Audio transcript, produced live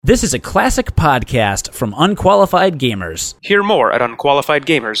This is a classic podcast from Unqualified Gamers. Hear more at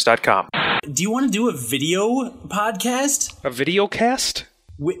unqualifiedgamers.com. Do you want to do a video podcast? A video cast?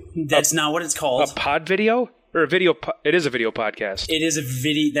 That's not what it's called. A pod video? Or a video? It is a video podcast. It is a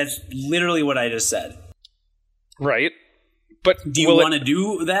video. That's literally what I just said. Right. But do you want to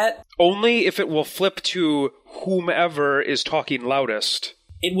do that? Only if it will flip to whomever is talking loudest.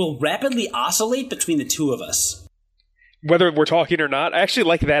 It will rapidly oscillate between the two of us. Whether we're talking or not. I actually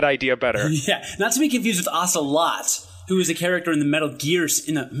like that idea better. Yeah, not to be confused with Ocelot, who is a character in the Metal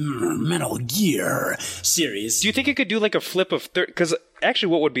Gear series. Do you think it could do like a flip of... Because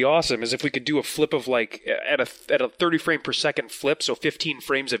actually what would be awesome is if we could do a flip of like at a 30 frame per second flip, so 15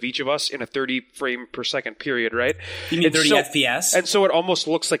 frames of each of us in a 30 frame per second period, right? You mean 30 FPS? And so it almost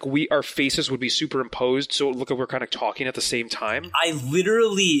looks like our faces would be superimposed, so it would look like we're kind of talking at the same time. I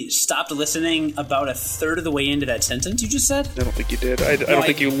literally stopped listening about a third of the way into that sentence you just said. I don't think you did. I don't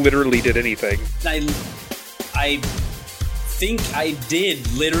think you literally did anything. I think I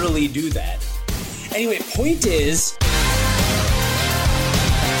did literally do that. Anyway, point is...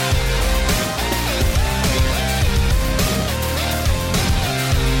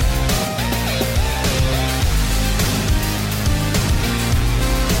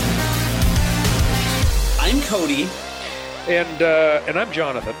 I'm Cody. And I'm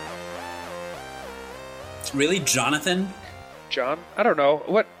Jonathan. Really? Jonathan? John? I don't know.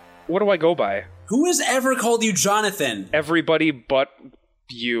 What do I go by? Who has ever called you Jonathan? Everybody but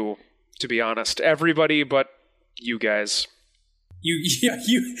you, to be honest. Everybody but you guys.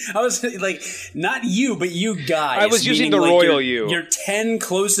 You. I was like, not you, but you guys. I was using the royal you. Your 10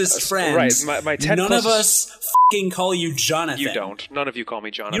 closest friends. Right, my 10 None closest... of us fucking call you Jonathan. You don't. None of you call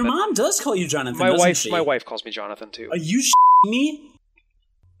me Jonathan. Your mom does call you Jonathan, My wife calls me Jonathan, too. Are you me?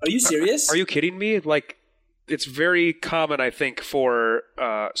 Are you serious? Are you kidding me? Like... It's very common, I think, for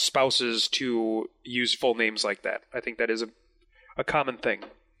spouses to use full names like that. I think that is a common thing.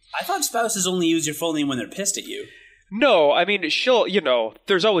 I thought spouses only use your full name when they're pissed at you. No, I mean,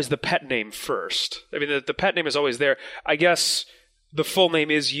 there's always the pet name first. I mean, the pet name is always there. I guess the full name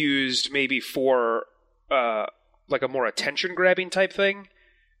is used maybe for like a more attention-grabbing type thing.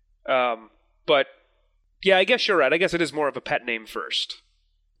 But, yeah, I guess you're right. I guess it is more of a pet name first.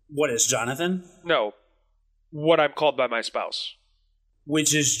 What is Jonathan? No. What I'm called by my spouse.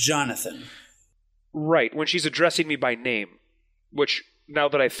 Which is Jonathan. Right, when she's addressing me by name, which, now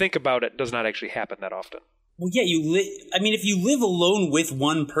that I think about it, does not actually happen that often. Well, yeah, if you live alone with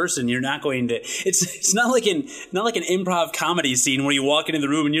one person, you're not going to... It's not like an improv comedy scene where you walk into the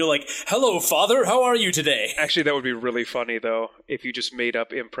room and you're like, "Hello, Father, how are you today?" Actually, that would be really funny, though, if you just made up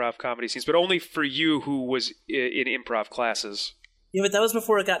improv comedy scenes, but only for you who was in improv classes. Yeah, but that was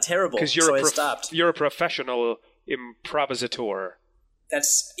before it got terrible, so I stopped. You're a professional improvisator.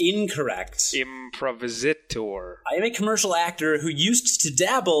 That's incorrect. Improvisator. I am a commercial actor who used to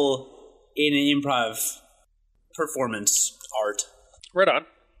dabble in an improv performance art. Right on.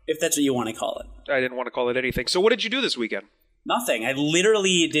 If that's what you want to call it. I didn't want to call it anything. So what did you do this weekend? Nothing. I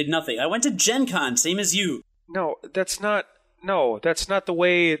literally did nothing. I went to Gen Con, same as you. No, that's not the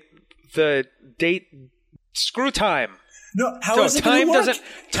way the date... Screw time. No, how is it going to work?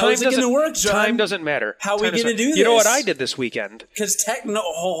 How is it going to work, John? Time doesn't matter. How are we going to do this? You know what I did this weekend?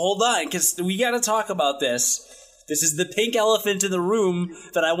 Hold on, because we got to talk about this. This is the pink elephant in the room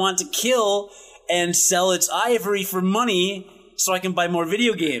that I want to kill and sell its ivory for money so I can buy more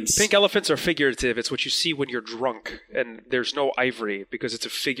video games. Pink elephants are figurative. It's what you see when you're drunk, and there's no ivory because it's a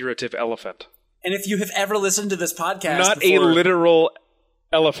figurative elephant. And if you have ever listened to this podcast Not before, a literal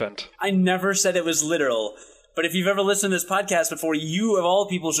elephant. I never said it was literal. But if you've ever listened to this podcast before, you of all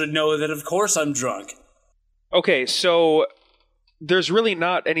people should know that of course I'm drunk. Okay, so there's really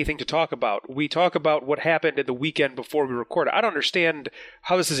not anything to talk about. We talk about what happened in the weekend before we record. I don't understand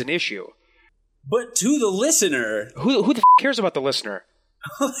how this is an issue. But to the listener... Who the cares about the listener?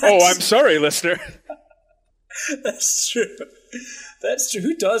 I'm sorry, listener. That's true. That's true.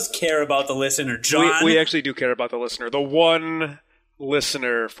 Who does care about the listener, John? We actually do care about the listener. The one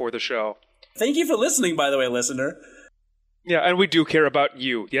listener for the show. Thank you for listening, by the way, listener. Yeah, and we do care about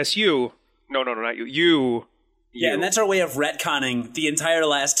you. Yes, you. No, not you. You. Yeah, and that's our way of retconning the entire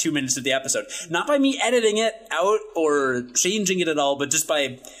last 2 minutes of the episode. Not by me editing it out or changing it at all, but just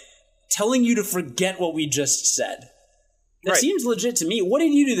by telling you to forget what we just said. That seems legit to me. What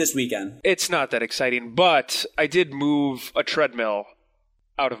did you do this weekend? It's not that exciting, but I did move a treadmill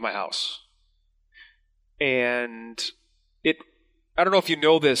out of my house. And I don't know if you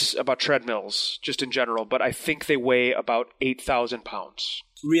know this about treadmills, just in general, but I think they weigh about 8,000 pounds.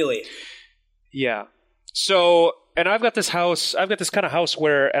 Really? Yeah. So, and I've got this kind of house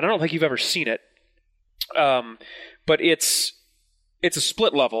where, and I don't think you've ever seen it, but it's a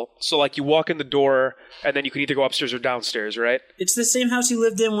split level. So, like, you walk in the door, and then you can either go upstairs or downstairs, right? It's the same house you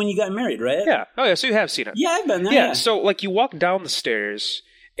lived in when you got married, right? Yeah. Oh, yeah, so you have seen it. Yeah, I've been there. Yeah, so, like, you walk down the stairs,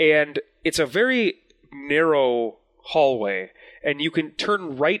 and it's a very narrow hallway, and you can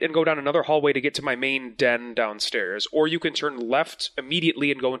turn right and go down another hallway to get to my main den downstairs, or you can turn left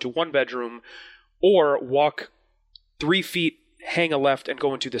immediately and go into one bedroom, or walk 3 feet, hang a left, and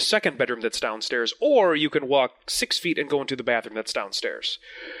go into the second bedroom that's downstairs, or you can walk 6 feet and go into the bathroom that's downstairs.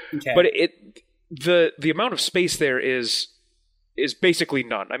 Okay. But the amount of space there is basically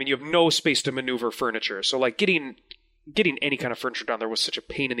none. I mean, you have no space to maneuver furniture. So, like, getting any kind of furniture down there was such a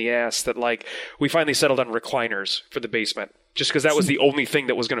pain in the ass that, like, we finally settled on recliners for the basement, just because that was the only thing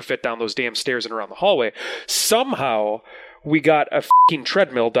that was going to fit down those damn stairs and around the hallway. Somehow, we got a fucking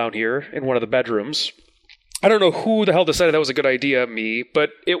treadmill down here in one of the bedrooms. I don't know who the hell decided that was a good idea, but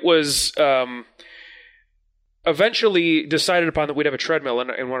it was eventually decided upon that we'd have a treadmill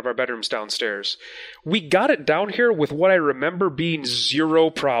in one of our bedrooms downstairs. We got it down here with what I remember being zero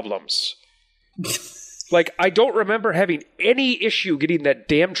problems. Like, I don't remember having any issue getting that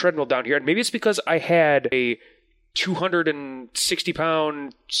damn treadmill down here, and maybe it's because I had a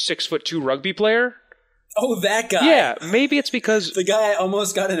 260-pound, 6'2" rugby player. Oh, that guy. Yeah, maybe it's because... The guy I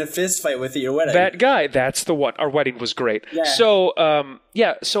almost got in a fist fight with at your wedding. That guy, that's the one. Our wedding was great. Yeah. So,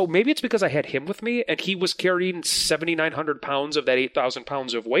 so maybe it's because I had him with me, and he was carrying 7,900 pounds of that 8,000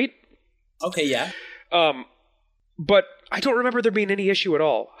 pounds of weight. Okay, yeah. But I don't remember there being any issue at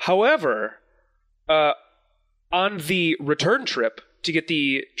all. However, on the return trip to get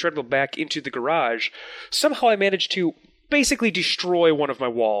the treadmill back into the garage, somehow I managed to basically destroy one of my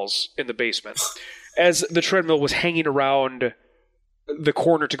walls in the basement. As the treadmill was hanging around the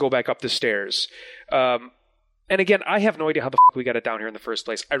corner to go back up the stairs. And again, I have no idea how the fuck we got it down here in the first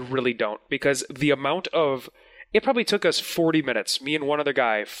place. I really don't. Because the amount of... It probably took us 40 minutes, me and one other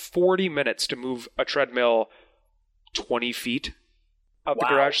guy, 40 minutes to move a treadmill 20 feet out the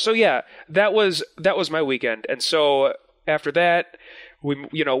garage. So yeah, that was my weekend. And so after that,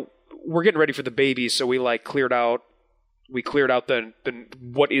 we're getting ready for the baby, so we cleared out the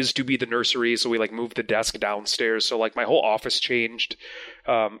what is to be the nursery, so we moved the desk downstairs. So my whole office changed.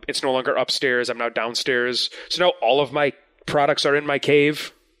 It's no longer upstairs. I'm now downstairs. So now all of my products are in my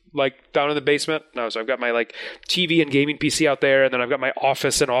cave, down in the basement. No, so I've got my TV and gaming PC out there, and then I've got my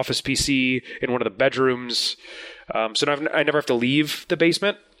office and office PC in one of the bedrooms. So now I never have to leave the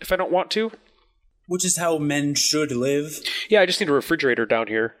basement if I don't want to. Which is how men should live. Yeah, I just need a refrigerator down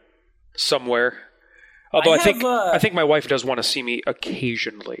here somewhere. Although I think my wife does want to see me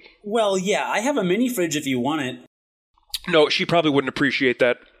occasionally. Well, yeah, I have a mini fridge if you want it. No, she probably wouldn't appreciate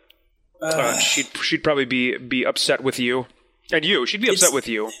that. She'd probably be upset with you. And you. She'd be upset with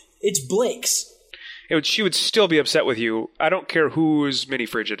you. It's Blake's. She would still be upset with you. I don't care whose mini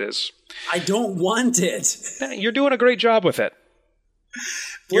fridge it is. I don't want it. You're doing a great job with it.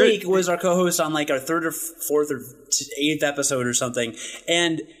 Blake was our co-host on our third or fourth or eighth episode or something.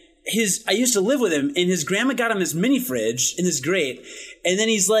 And... I used to live with him, and his grandma got him this mini fridge, and it's great. And then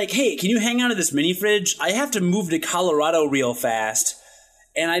he's like, "Hey, can you hang out at this mini fridge? I have to move to Colorado real fast,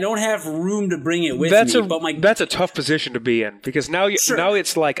 and I don't have room to bring it with me." That's a tough position to be in, because now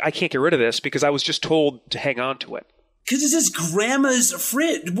it's I can't get rid of this because I was just told to hang on to it. Because it's his grandma's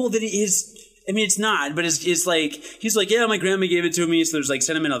fridge. Well, it's not, but he's like, "Yeah, my grandma gave it to me, so there's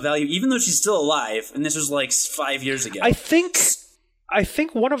sentimental value," even though she's still alive, and this was 5 years ago. I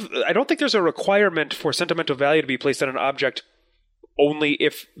don't think there's a requirement for sentimental value to be placed on an object only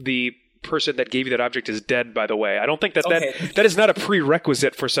if the person that gave you that object is dead, by the way. I don't think that is not a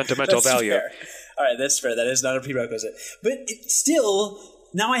prerequisite for sentimental value. Fair. All right, that's fair. That is not a prerequisite. But still,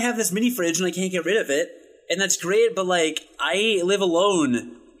 now I have this mini fridge and I can't get rid of it. And that's great, but I live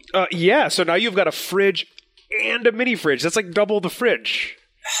alone. Yeah, so now you've got a fridge and a mini fridge. That's double the fridge.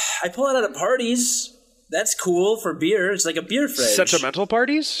 I pull it out at parties. That's cool for beer. It's like a beer fridge. Sentimental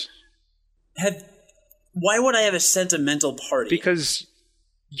parties? Why would I have a sentimental party? Because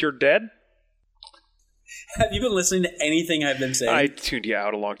you're dead? Have you been listening to anything I've been saying? I tuned you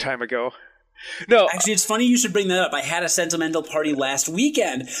out a long time ago. No. Actually, it's funny you should bring that up. I had a sentimental party last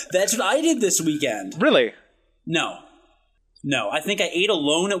weekend. That's what I did this weekend. Really? No. I think I ate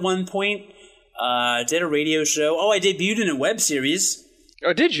alone at one point. Did a radio show. Oh, I debuted in a web series.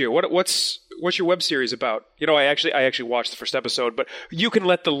 Oh, did you? What's your web series about? I actually watched the first episode, but you can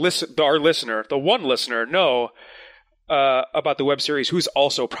let our listener, the one listener, know about the web series, who's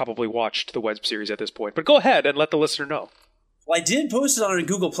also probably watched the web series at this point. But go ahead and let the listener know. Well, I did post it on our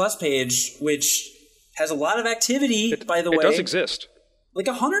Google Plus page, which has a lot of activity, by the way. It does exist. Like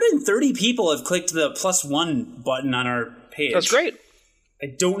 130 people have clicked the +1 button on our page. That's great. I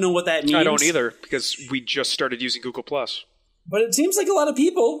don't know what that means. I don't either, because we just started using Google+. But it seems like a lot of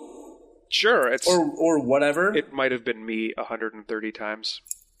people. Sure. It's Or whatever. It might have been me 130 times.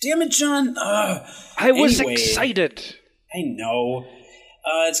 Damn it, John. I was excited. I know.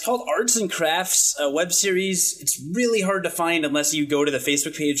 It's called Arts and Crafts, a web series. It's really hard to find unless you go to the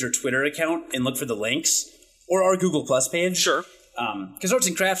Facebook page or Twitter account and look for the links. Or our Google Plus page. Sure. Because Arts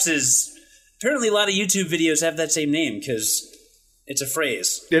and Crafts is... Apparently a lot of YouTube videos have that same name, because it's a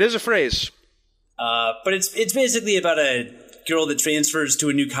phrase. It is a phrase. But it's basically about a girl that transfers to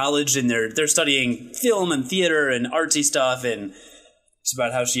a new college, and they're studying film and theater and artsy stuff, and it's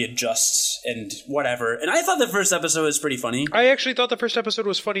about how she adjusts and whatever. And I thought the first episode was pretty funny. I actually thought the first episode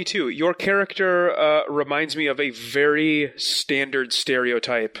was funny, too. Your character reminds me of a very standard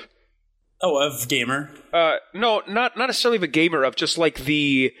stereotype. Oh, of gamer? No, not necessarily of a gamer, of just like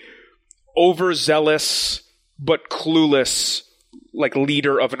the overzealous but clueless like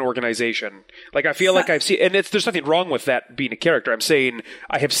leader of an organization. Like I feel like I've seen, and there's nothing wrong with that being a character. I'm saying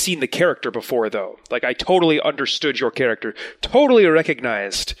I have seen the character before, though. Like I totally understood your character, totally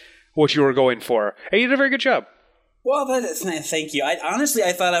recognized what you were going for, and you did a very good job. Well, thank you. Honestly,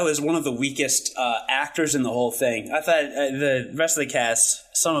 I thought I was one of the weakest actors in the whole thing. I thought the rest of the cast,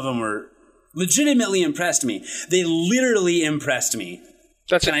 some of them were legitimately impressed me. They literally impressed me.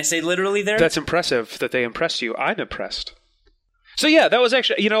 Can I say literally there? That's impressive that they impressed you. I'm impressed. So yeah, that was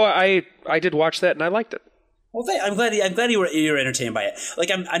actually, I did watch that and I liked it. Well, I'm glad you were entertained by it. Like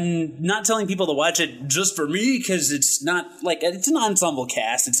I'm not telling people to watch it just for me, because it's not like it's an ensemble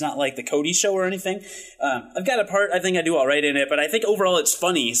cast. It's not like the Cody Show or anything. I've got a part I think I do all right in it, but I think overall it's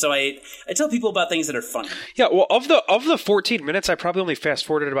funny. So I tell people about things that are funny. Yeah, well, of the 14 minutes, I probably only fast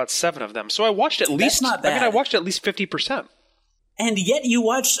forwarded about 7 of them. So I watched at least. That's not bad. I watched at least 50%. And yet you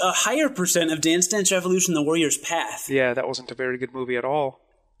watched a higher percent of Dance Dance Revolution: The Warrior's Path. Yeah, that wasn't a very good movie at all.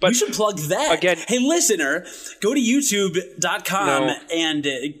 But you should plug that. Again, hey, listener, go to youtube.com and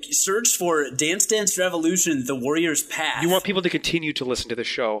search for Dance Dance Revolution: The Warrior's Path. You want people to continue to listen to the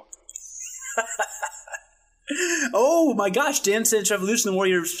show. Oh my gosh, Dance Dance Revolution: The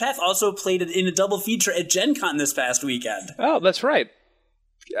Warrior's Path also played in a double feature at Gen Con this past weekend. Oh, that's right.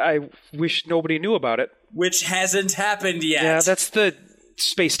 I wish nobody knew about it. Which hasn't happened yet. Yeah, that's the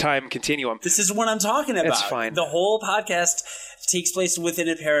space-time continuum. This is what I'm talking about. That's fine. The whole podcast takes place within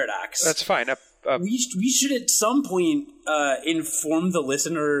a paradox. That's fine. We should at some point inform the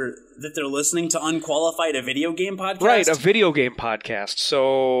listener that they're listening to Unqualified, a video game podcast. Right, a video game podcast.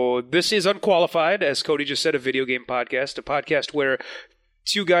 So this is Unqualified, as Cody just said, a video game podcast. A podcast where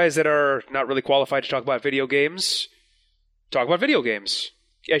two guys that are not really qualified to talk about video games talk about video games,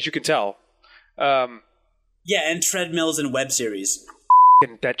 as you can tell. Yeah, and treadmills and web series.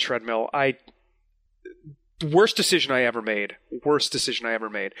 That treadmill. Worst decision I ever made.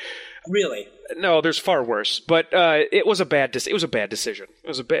 Really? No, there's far worse. But it was a bad decision. I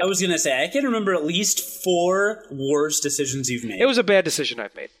was going to say, I can remember at least 4 worse decisions you've made. It was a bad decision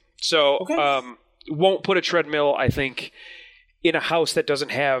I've made. So, okay. Won't put a treadmill, I think, in a house that doesn't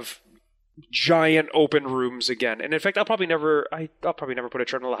have giant open rooms again. And in fact, I'll probably never put a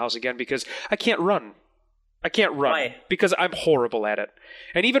treadmill in a house again, because I can't run. Why? Because I'm horrible at it.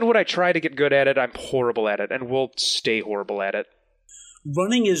 And even when I try to get good at it, I'm horrible at it, and will stay horrible at it.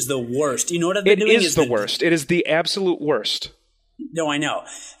 Running is the worst. You know what I've been doing? It is the worst. It is the absolute worst. No, I know.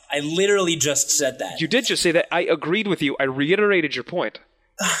 I literally just said that. You did just say that. I agreed with you. I reiterated your point.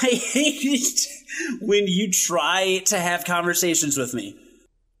 I hate it when you try to have conversations with me.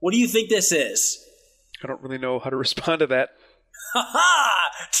 What do you think this is? I don't really know how to respond to that.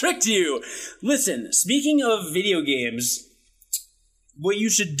 Ha-ha! Tricked you! Listen, speaking of video games, what you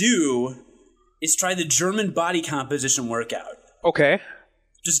should do is try the German body composition workout. Okay.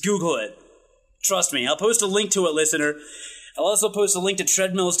 Just Google it. Trust me. I'll post a link to it, listener. I'll also post a link to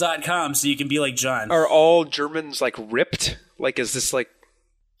treadmills.com so you can be like John. Are all Germans, like, ripped? Like, is this, like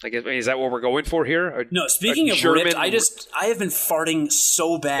is that what we're going for here? No, speaking of German ripped, I have been farting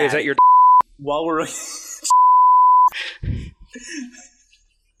so bad. Is that your while we're...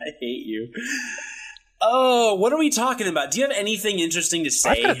 I hate you. Oh, what are we talking about? Do you have anything interesting to say?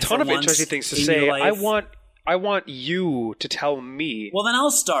 I've got a ton of interesting things to say. I want you to tell me. Well, then I'll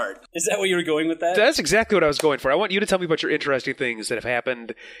start. Is that what you were going with that? That's exactly what I was going for. I want you to tell me about your interesting things that have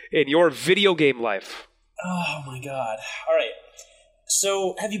happened in your video game life. Oh, my God. All right.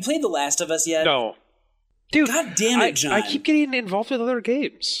 So, have you played The Last of Us yet? No. Dude, God damn it, John. I keep getting involved with other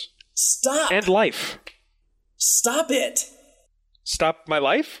games. Stop. And life. Stop it. Stop my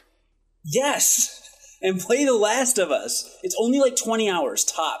life? Yes. and play The Last of Us. It's only like 20 hours,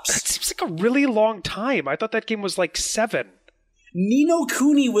 tops. That seems like a really long time. I thought that game was like 7. Ni no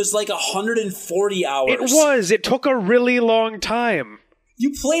Kuni was like 140 hours. It was. It took a really long time.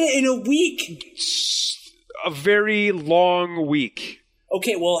 You played it in a week. A very long week.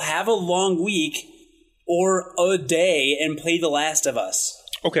 Okay, well, have a long week or a day and play The Last of Us.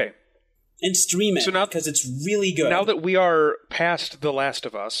 Okay. And stream it, because it's really good. Now that we are past The Last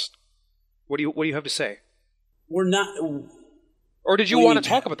of Us, what do you have to say? We're not... Or did you want to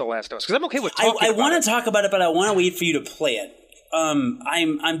talk about The Last of Us? Because I'm okay with talking about it. I want to talk about it, but I want to wait for you to play it.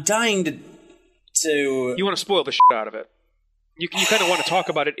 I'm dying to... You want to spoil the shit out of it. You kind of want to talk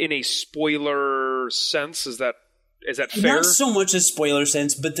about it in a spoiler sense. Is that fair? Not so much a spoiler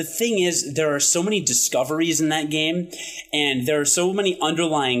sense, but the thing is, there are so many discoveries in that game, and there are so many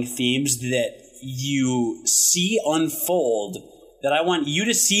underlying themes that you see unfold that I want you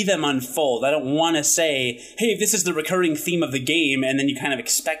to see them unfold. I don't want to say, hey, this is the recurring theme of the game, and then you kind of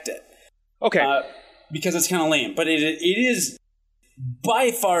expect it. Okay. Because it's kind of lame. But it is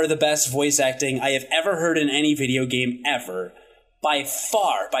by far the best voice acting I have ever heard in any video game ever. By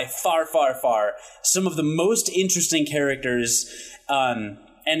far, some of the most interesting characters,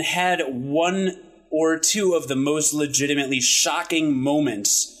 and had one or two of the most legitimately shocking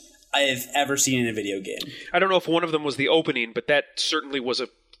moments I have ever seen in a video game. I don't know if one of them was the opening, but that certainly was a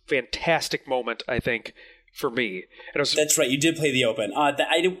fantastic moment, I think, for me. That's right, you did play the open.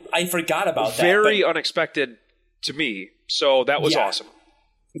 I forgot about that. Very unexpected to me, so that was awesome.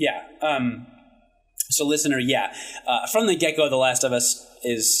 Yeah, so listener, from the get-go, The Last of Us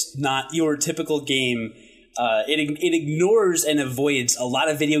is not your typical game. It ignores and avoids a lot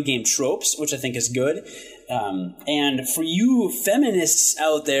of video game tropes, which I think is good. And for you feminists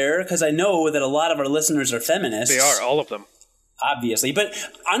out there, because I know that a lot of our listeners are feminists. They are, all of them. Obviously. But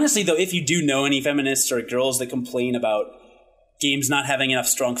honestly, though, if you do know any feminists or girls that complain about games not having enough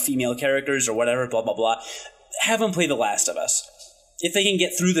strong female characters or whatever, blah, blah, blah, have them play The Last of Us. If they can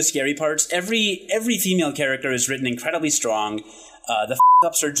get through the scary parts, every female character is written incredibly strong. The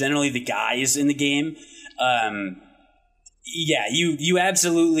f***ups are generally the guys in the game. You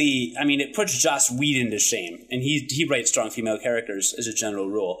absolutely... I mean, it puts Joss Whedon to shame, and he writes strong female characters as a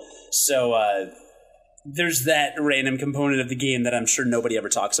general rule. So there's that random component of the game that I'm sure nobody ever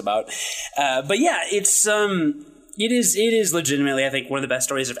talks about. But yeah, it is legitimately, I think, one of the best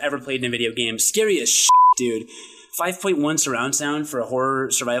stories I've ever played in a video game. Scary as shit, dude. 5.1 surround sound for a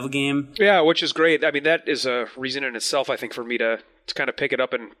horror survival game. Yeah, which is great. I mean, that is a reason in itself, I think, for me to kind of pick it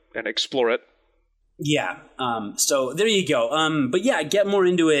up and explore it. Yeah. So there you go. But yeah, get more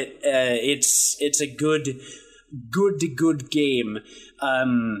into it. It's a good game.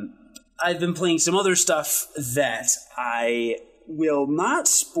 I've been playing some other stuff that I will not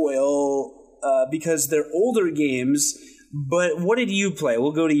spoil because they're older games. But what did you play?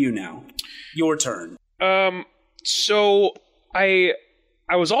 We'll go to you now. Your turn. So I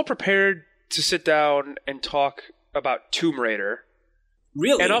was all prepared to sit down and talk about Tomb Raider.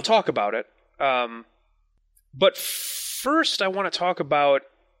 Really? And I'll talk about it. But first I want to talk about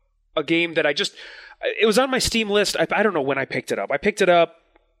a game that it was on my Steam list. I don't know when I picked it up. I picked it up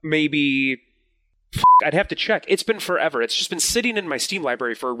maybe... I'd have to check. It's been forever. It's just been sitting in my Steam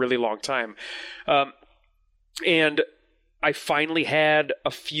library for a really long time. And I finally had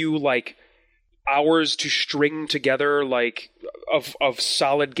a few, hours to string together of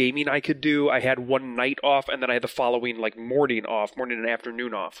solid gaming I could do. I had one night off, and then I had the following morning and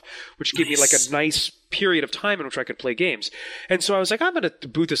afternoon off, which gave me a nice period of time in which I could play games. And so I was like, I'm going to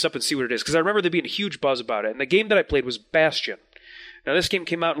boot this up and see what it is, because I remember there being a huge buzz about it. And the game that I played was Bastion. Now this game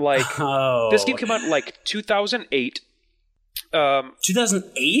came out in 2008.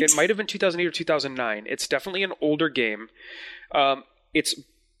 2008? It might have been 2008 or 2009. It's definitely an older game. It's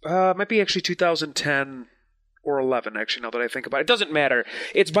might be actually 2010 or 11, actually, now that I think about it. It doesn't matter.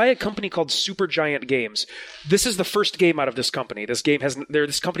 It's by a company called Supergiant Games. This is the first game out of this company. This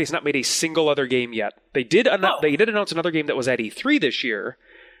company has not made a single other game yet. They did announce another game that was at E3 this year,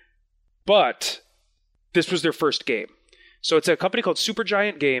 but this was their first game. So it's a company called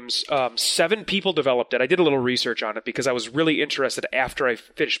Supergiant Games. 7 people developed it. I did a little research on it because I was really interested after I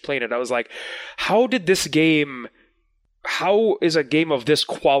finished playing it. I was like, how is a game of this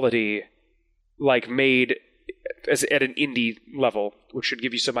quality made at an indie level, which should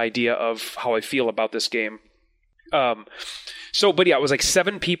give you some idea of how I feel about this game. It was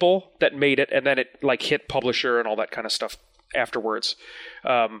 7 people that made it, and then it hit publisher and all that kind of stuff afterwards.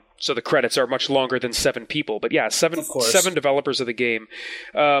 So the credits are much longer than 7 people, but yeah, 7 developers of the game.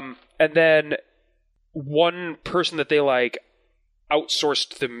 And then one person that they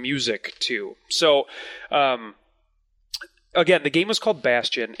outsourced the music to. So, again, the game was called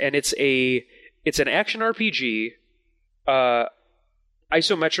Bastion, and it's an action RPG,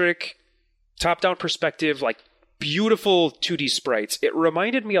 isometric, top-down perspective, like beautiful 2D sprites. It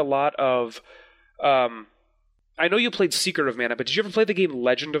reminded me a lot of... I know you played Secret of Mana, but did you ever play the game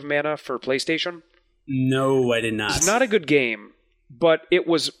Legend of Mana for PlayStation? No, I did not. It's not a good game, but it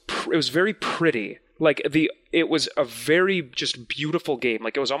was very pretty. Like it was a very just beautiful game.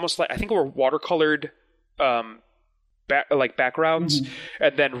 Like it was almost like, I think it were watercolored backgrounds,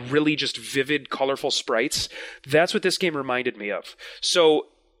 and then really just vivid, colorful sprites. That's what this game reminded me of. So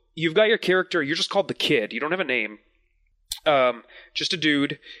you've got your character. You're just called the Kid. You don't have a name. Just a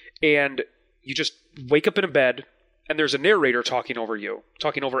dude, and you just wake up in a bed, and there's a narrator talking over you,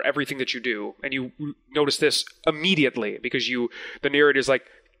 talking over everything that you do, and you notice this immediately because the narrator's like,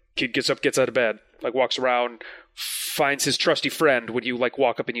 kid gets up, gets out of bed, like walks around, finds his trusty friend when you like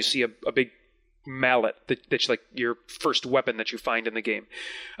walk up and you see a big mallet that's like your first weapon that you find in the game.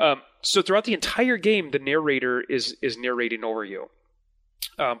 So throughout the entire game, the narrator is narrating over you.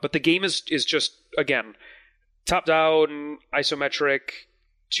 But the game is just, again, top-down, isometric,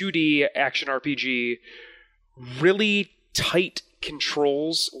 2D action RPG, really tight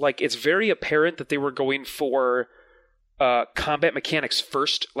controls. Like, it's very apparent that they were going for combat mechanics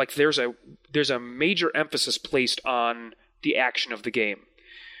first. Like, there's a major emphasis placed on the action of the game.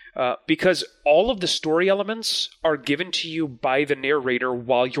 Because all of the story elements are given to you by the narrator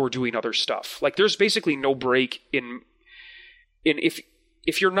while you're doing other stuff. Like, there's basically no break in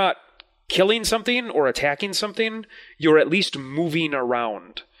if you're not killing something or attacking something, you're at least moving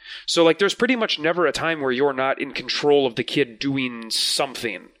around. So, like, there's pretty much never a time where you're not in control of the kid doing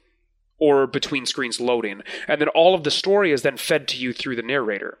something or between screens loading. And then all of the story is then fed to you through the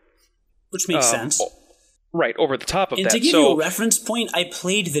narrator. Which makes sense. Right, over the top of that. And to give you a reference point, I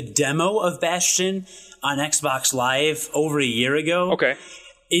played the demo of Bastion on Xbox Live over a year ago. Okay.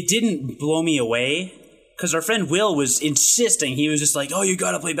 It didn't blow me away, because our friend Will was insisting. He was just like, oh, you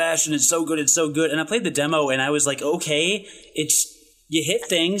gotta play Bastion, it's so good, it's so good. And I played the demo, and I was like, okay, you hit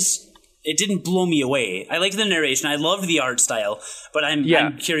things. It didn't blow me away. I liked the narration, I loved the art style, but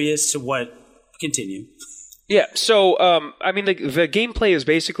I'm curious to what... Continue. Yeah, so, I mean, the gameplay is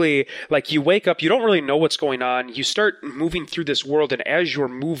basically, like, you wake up, you don't really know what's going on, you start moving through this world, and as you're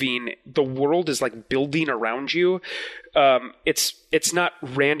moving, the world is, like, building around you. It's not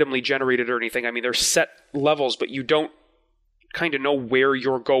randomly generated or anything. I mean, there's set levels, but you don't kind of know where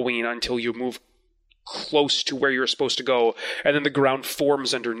you're going until you move close to where you're supposed to go, and then the ground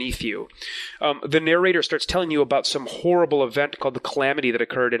forms underneath you. The narrator starts telling you about some horrible event called the Calamity that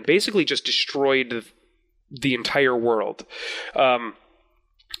occurred, and basically just destroyed the entire world.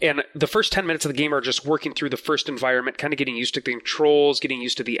 And the first 10 minutes of the game are just working through the first environment, kind of getting used to the controls, getting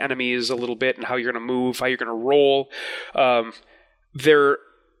used to the enemies a little bit, and how you're going to move, how you're going to roll.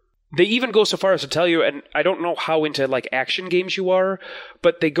 They even go so far as to tell you, and I don't know how into like action games you are,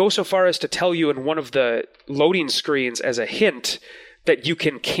 but they go so far as to tell you in one of the loading screens as a hint that you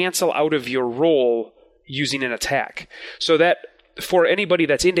can cancel out of your roll using an attack. So that for anybody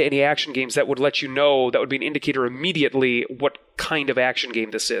that's into any action games, that would let you know, that would be an indicator immediately what kind of action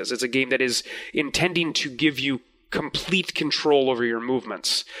game this is. It's a game that is intending to give you complete control over your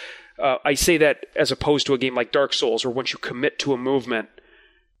movements. I say that as opposed to a game like Dark Souls, where once you commit to a movement,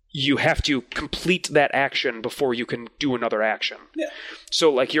 you have to complete that action before you can do another action. Yeah. So,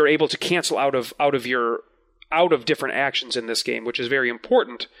 like, you're able to cancel out of different actions in this game, which is very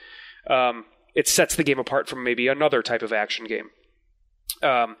important. It sets the game apart from maybe another type of action game.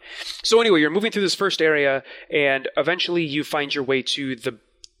 So anyway, you're moving through this first area, and eventually you find your way to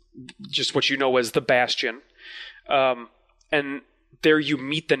just what you know as the Bastion. And there you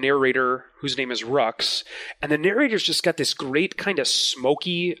meet the narrator, whose name is Rux, and the narrator's just got this great kind of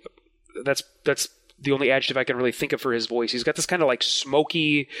smoky, that's the only adjective I can really think of for his voice. He's got this kind of like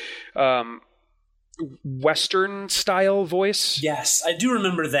smoky, Western style voice. Yes, I do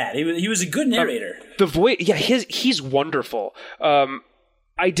remember that. He was a good narrator. The voice, yeah, he's wonderful. Right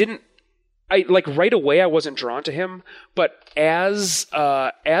away I wasn't drawn to him, but as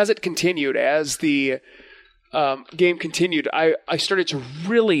it continued, as the game continued, I started to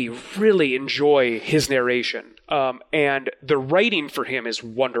really, really enjoy his narration. And the writing for him is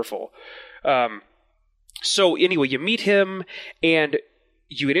wonderful. So anyway, you meet him, and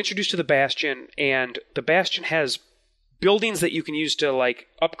you get introduced to the Bastion, and the Bastion has buildings that you can use to like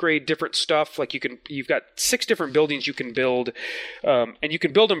upgrade different stuff. Like you've got 6 different buildings you can build, and you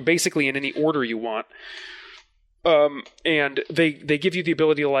can build them basically in any order you want. And they give you the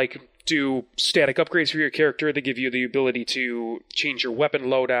ability to like do static upgrades for your character. They give you the ability to change your weapon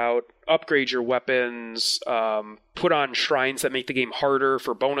loadout, upgrade your weapons, put on shrines that make the game harder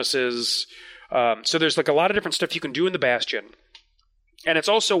for bonuses. So there's like a lot of different stuff you can do in the Bastion. And it's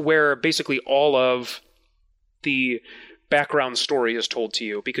also where basically all of the background story is told to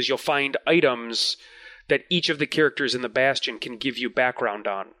you, because you'll find items that each of the characters in the Bastion can give you background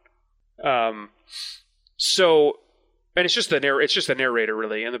on. And it's just the narrator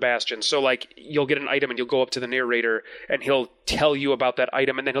really in the Bastion. So like you'll get an item and you'll go up to the narrator and he'll tell you about that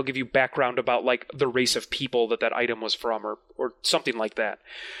item, and then he'll give you background about like the race of people that item was from, or something like that.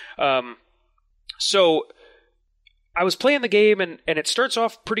 So I was playing the game and it starts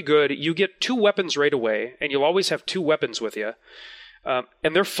off pretty good. You get 2 weapons right away, and you'll always have 2 weapons with you.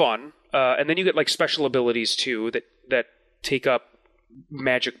 And they're fun. And then you get like special abilities too that take up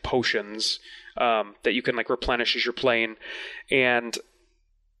magic potions that you can like replenish as you're playing, and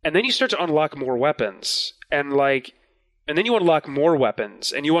then you start to unlock more weapons, and then you unlock more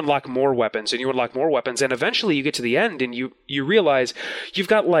weapons, and you unlock more weapons, and you unlock more weapons, and eventually you get to the end and you realize you've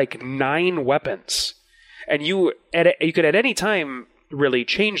got like 9 weapons, and you could at any time really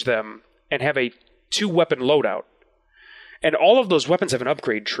change them and have a 2-weapon loadout, and all of those weapons have an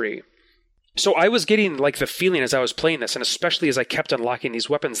upgrade tree. So I was getting like the feeling as I was playing this, and especially as I kept unlocking these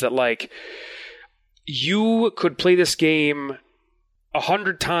weapons, that like you could play this game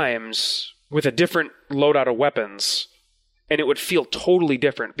 100 times with a different loadout of weapons, and it would feel totally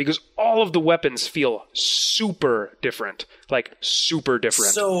different, because all of the weapons feel super different. Like super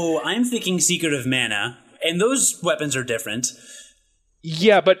different. So I'm thinking Secret of Mana, and those weapons are different.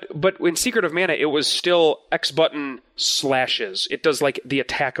 Yeah, but in Secret of Mana, it was still X button slashes. It does like the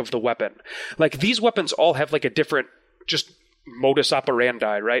attack of the weapon. Like these weapons all have like a different just modus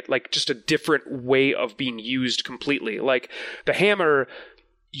operandi, right? Like just a different way of being used completely. Like the hammer,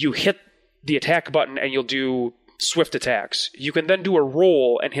 you hit the attack button and you'll do swift attacks. You can then do a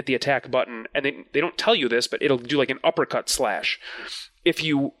roll and hit the attack button, and they don't tell you this, but it'll do like an uppercut slash. If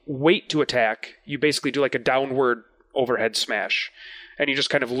you wait to attack, you basically do like a downward overhead smash. And you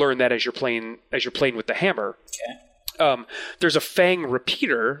just kind of learn that as you're playing with the hammer. Okay. There's a Fang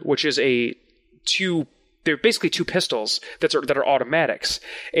repeater, which is they're basically 2 pistols that are automatics.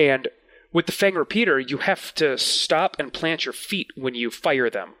 And with the Fang repeater, you have to stop and plant your feet when you fire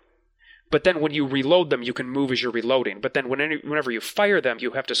them. But then when you reload them, you can move as you're reloading. But then whenever you fire them,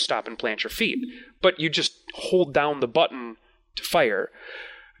 you have to stop and plant your feet. But you just hold down the button to fire.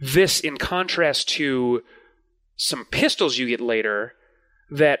 This in contrast to some pistols you get later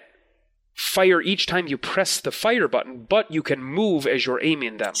that fire each time you press the fire button, but you can move as you're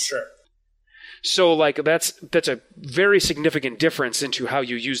aiming them. Sure. So like that's a very significant difference into how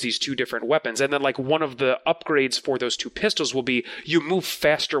you use these 2 different weapons. And then like one of the upgrades for those 2 pistols will be you move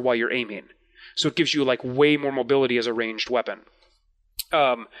faster while you're aiming. So it gives you like way more mobility as a ranged weapon.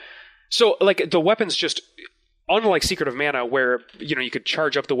 So like the weapons just, unlike Secret of Mana, where you know you could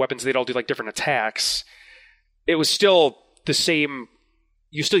charge up the weapons, they'd all do like different attacks. It was still the same.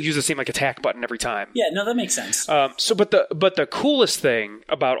 You still use the same like attack button every time. Yeah, no, that makes sense. But the coolest thing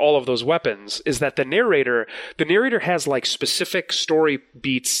about all of those weapons is that the narrator has like specific story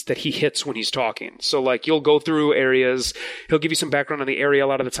beats that he hits when he's talking. So like you'll go through areas, he'll give you some background on the area a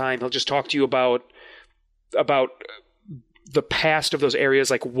lot of the time. He'll just talk to you about the past of those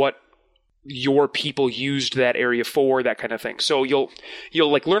areas, like what your people used that area for, that kind of thing. So you'll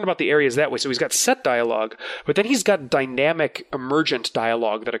like learn about the areas that way. So he's got set dialogue, but then he's got dynamic emergent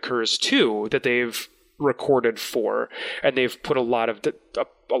dialogue that occurs too, that they've recorded for, and they've put a lot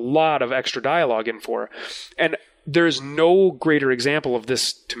of extra dialogue in for. And there's no greater example of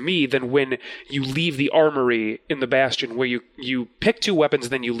this to me than when you leave the armory in the Bastion, where you pick 2 weapons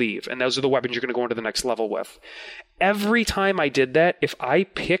and then you leave, and those are the weapons you're going to go into the next level with. Every time I did that, if I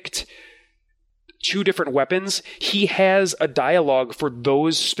picked 2 different weapons, he has a dialogue for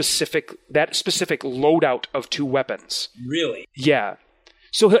that specific loadout of 2 weapons. Really? Yeah.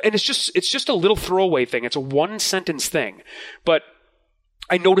 So, and it's just a little throwaway thing. It's a 1-sentence thing, but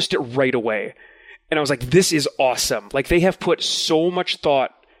I noticed it right away, and I was like, "This is awesome!" Like they have put so much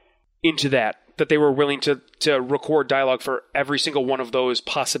thought into that they were willing to record dialogue for every single one of those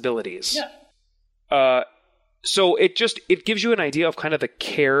possibilities. Yeah. So it gives you an idea of kind of the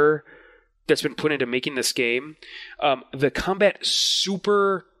care that's been put into making this game. The combat,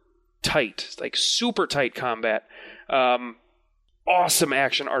 super tight, like super tight combat. Awesome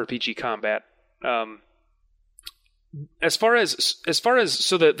action RPG combat. As far as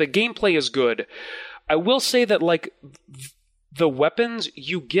so the gameplay is good. I will say that like the weapons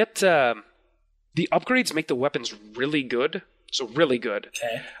you get, the upgrades make the weapons really good. so really good.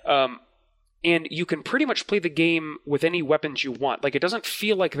 Okay. And you can pretty much play the game with any weapons you want. Like, it doesn't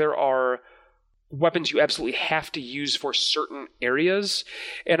feel like there are weapons you absolutely have to use for certain areas.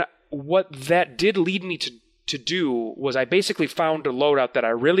 And what that did lead me to do was I basically found a loadout that I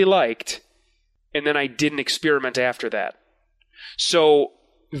really liked, and then I didn't experiment after that. So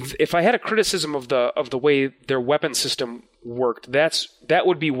if I had a criticism of the way their weapon system worked, that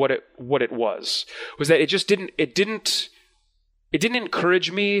would be what it was that it just didn't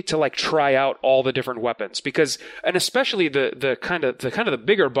encourage me to like try out all the different weapons, because, and especially the kind of the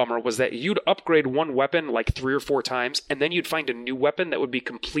bigger bummer was that you'd upgrade one weapon like 3 or 4 times, and then you'd find a new weapon that would be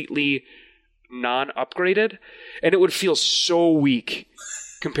completely non-upgraded, and it would feel so weak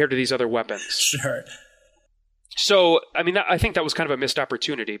compared to these other weapons. Sure. So, I mean, I think that was kind of a missed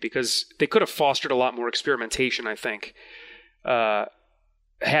opportunity, because they could have fostered a lot more experimentation, I think,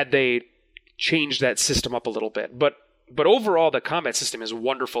 had they changed that system up a little bit. But overall, the combat system is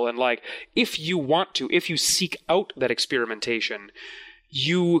wonderful, and like, if you seek out that experimentation,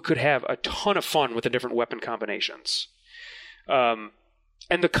 you could have a ton of fun with the different weapon combinations.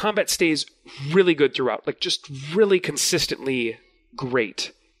 And the combat stays really good throughout, like just really consistently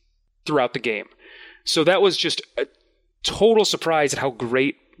great throughout the game. So that was just a total surprise at how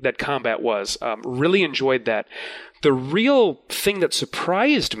great that combat was. Really enjoyed that. The real thing that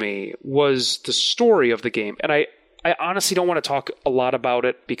surprised me was the story of the game. And I honestly don't want to talk a lot about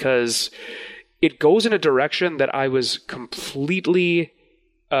it, because it goes in a direction that I was completely,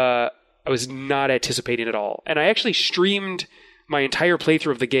 I was not anticipating at all. And I actually streamed my entire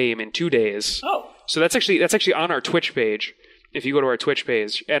playthrough of the game in 2 days. Oh. So that's actually on our Twitch page. If you go to our Twitch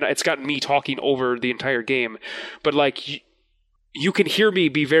page, and it's got me talking over the entire game. But like, you can hear me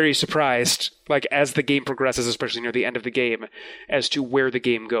be very surprised, like, as the game progresses, especially near the end of the game, as to where the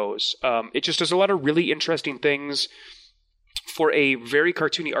game goes. It just does a lot of really interesting things for a very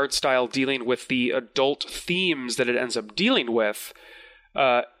cartoony art style, dealing with the adult themes that it ends up dealing with.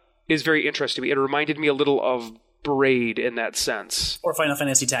 Is very interesting to me. It reminded me a little of Braid in that sense. Or Final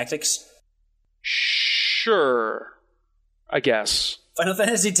Fantasy Tactics. Sure, I guess. Final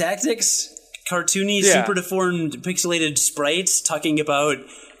Fantasy Tactics? Cartoony, super deformed, pixelated sprites talking about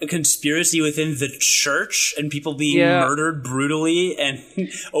a conspiracy within the church and people being murdered brutally and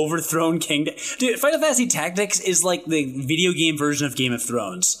overthrown kingdom. Dude, Final Fantasy Tactics is like the video game version of Game of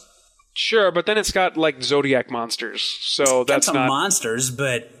Thrones. Sure, but then it's got like Zodiac monsters, so that's not monsters,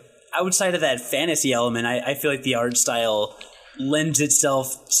 but outside of that fantasy element, I feel like the art style lends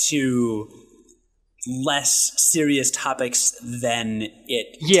itself to less serious topics than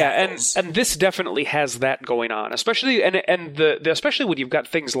it tackles. and this definitely has that going on, especially especially when you've got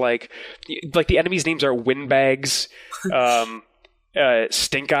things like the enemies' names are windbags,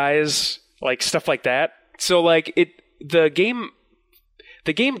 stink eyes, like stuff like that. So like the game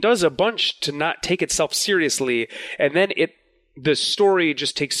does a bunch to not take itself seriously, and then the story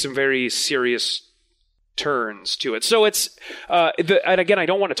just takes some very serious turns to it. So it's and again, I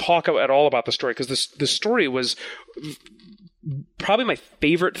don't want to talk at all about the story, because the story was probably my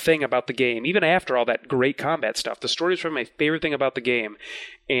favorite thing about the game. Even after all that great combat stuff, the story is probably my favorite thing about the game,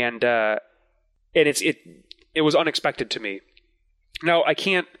 and it was unexpected to me. Now I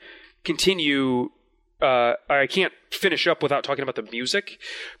can't continue. I can't finish up without talking about the music,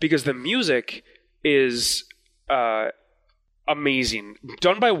 because the music is amazing.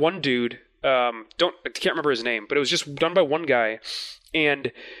 Done by one dude. I can't remember his name, but it was just done by one guy,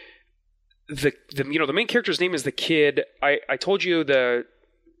 and the main character's name is the Kid. I told you the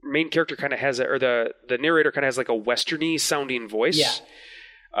main character kind of has the narrator kind of has like a westerny sounding voice.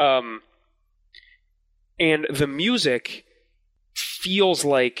 Yeah. And the music feels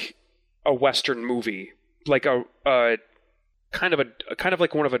like a Western movie, like a kind of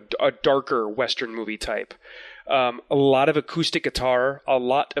like one of a darker Western movie type. A lot of acoustic guitar,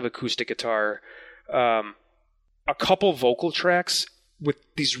 a couple vocal tracks with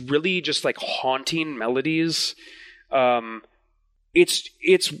these really just like haunting melodies.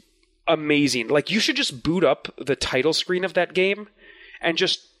 It's amazing. Like, you should just boot up the title screen of that game and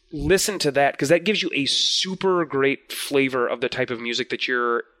just listen to that, because that gives you a super great flavor of the type of music that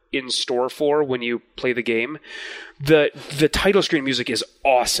you're in store for when you play the game. The title screen music is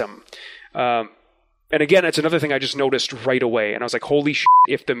awesome. And again, it's another thing I just noticed right away. And I was like, holy shit,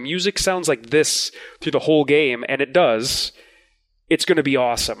 if the music sounds like this through the whole game, and it does, it's going to be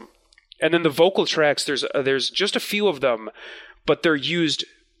awesome. And then the vocal tracks, there's just a few of them, but they're used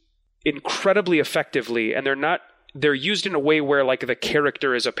incredibly effectively, and they're used in a way where like the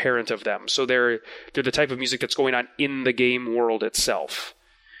character is apparent of them. So they're the type of music that's going on in the game world itself.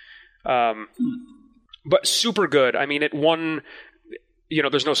 but super good. I mean, it won,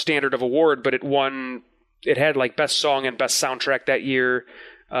 there's no standard of award, but it had like best song and best soundtrack that year.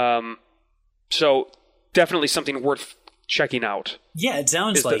 So definitely something worth checking out. Yeah, it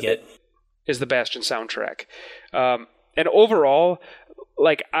sounds like it. Is the Bastion soundtrack. And overall,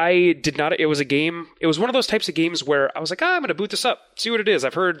 like, it was one of those types of games where I was like, I'm going to boot this up, see what it is.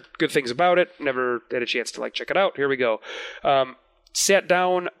 I've heard good things about it, never had a chance to like check it out. Here we go. Sat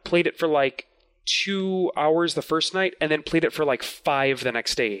down, played it for like 2 hours the first night, and then played it for like 5 the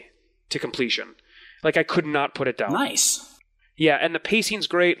next day to completion. Like, I could not put it down. Nice. Yeah, and the pacing's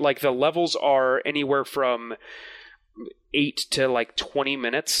great. Like, the levels are anywhere from 8 to like 20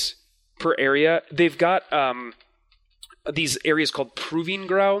 minutes per area. They've got these areas called proving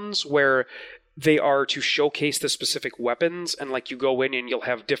grounds where they are to showcase the specific weapons, and like you go in and you'll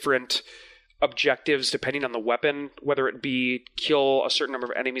have different objectives depending on the weapon, whether it be kill a certain number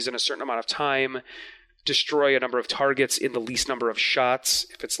of enemies in a certain amount of time, destroy a number of targets in the least number of shots,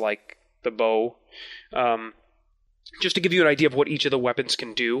 if it's like the bow. Just to give you an idea of what each of the weapons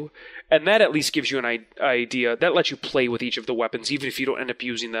can do. And that at least gives you an idea. That lets you play with each of the weapons, even if you don't end up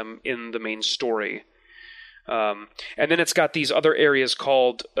using them in the main story. And then it's got these other areas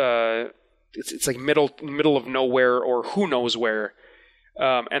called, it's like middle of nowhere, or who knows where.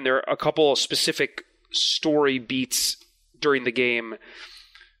 And there are a couple of specific story beats during the game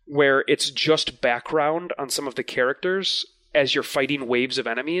where it's just background on some of the characters as you're fighting waves of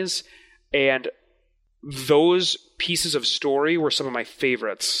enemies. And those pieces of story were some of my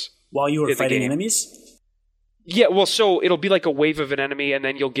favorites. While you were fighting enemies? Yeah, well, so it'll be like a wave of an enemy, and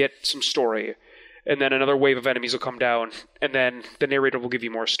then you'll get some story. And then another wave of enemies will come down, and then the narrator will give you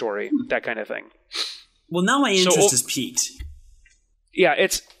more story, that kind of thing. Well, now my interest is piqued. Yeah,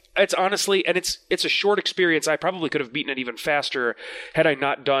 it's honestly, and it's a short experience. I probably could have beaten it even faster had I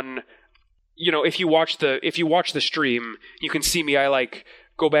not done, if you watch the stream, you can see me, I like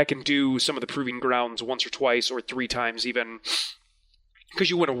go back and do some of the proving grounds once or twice or 3 times even, because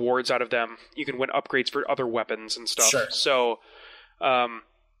you win awards out of them. You can win upgrades for other weapons and stuff. Sure. So,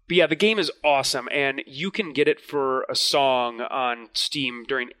 but yeah, the game is awesome, and you can get it for a song on Steam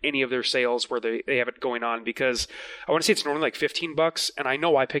during any of their sales where they have it going on, because I want to say it's normally like $15, and I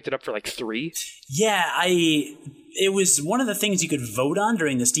know I picked it up for like $3. Yeah, it was one of the things you could vote on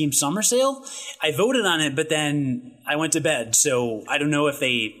during the Steam Summer Sale. I voted on it, but then I went to bed, so I don't know if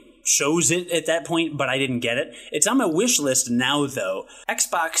they chose it at that point, but I didn't get it. It's on my wish list now, though.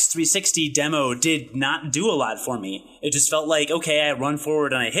 Xbox 360 demo did not do a lot for me. It just felt like, okay, I run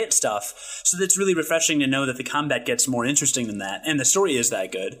forward and I hit stuff. So that's really refreshing to know that the combat gets more interesting than that, and the story is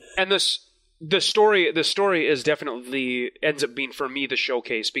that good. And the story is definitely ends up being, for me, the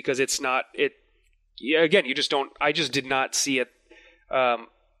showcase, because it's not it. Yeah, again, I just did not see it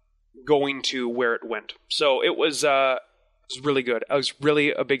going to where it went. So it was really good. I was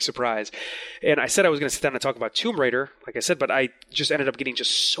really a big surprise. And I said I was going to sit down and talk about Tomb Raider, like I said, but I just ended up getting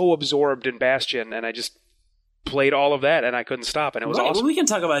just so absorbed in Bastion, and I just played all of that, and I couldn't stop, and it was awesome. Well, we can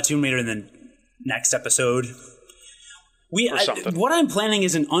talk about Tomb Raider in the next episode. What I'm planning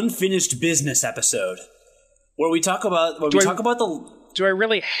is an unfinished business episode where we talk about the. Do I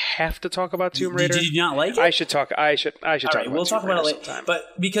really have to talk about Tomb Raider? Did you not like it? I should talk. I should talk about it. We'll talk about it later.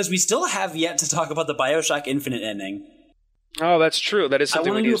 But because we still have yet to talk about the BioShock Infinite ending. Oh, that's true. That is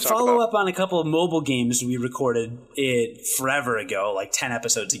something we need to talk about. I want to follow up on a couple of mobile games we recorded it forever ago, like 10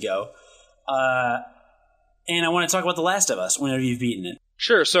 episodes ago. And I want to talk about The Last of Us whenever you've beaten it.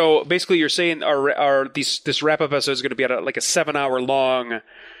 Sure. So basically, you're saying this wrap-up episode is going to be at a 7-hour long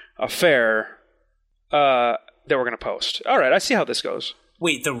affair that we're going to post. All right, I see how this goes.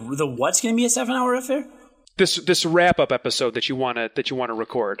 Wait, the what's going to be a 7-hour affair? This wrap-up episode that you want to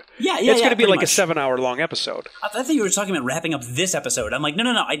record. Yeah. It's going to be like much. a 7-hour long episode. I thought you were talking about wrapping up this episode. I'm like, no.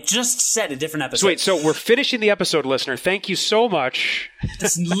 I just said a different episode. So wait, so we're finishing the episode, listener. Thank you so much.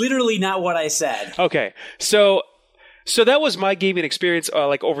 That's literally not what I said. Okay, so that was my gaming experience.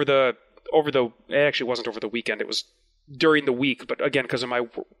 Like over the it actually wasn't over the weekend. It was during the week, but again, because of my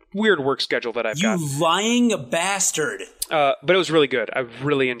weird work schedule that I've got. You lying bastard. But it was really good. I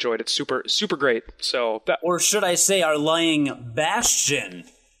really enjoyed it. Super, super great. So or should I say our lying bastion.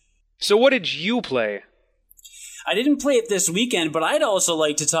 So what did you play? I didn't play it this weekend, but I'd also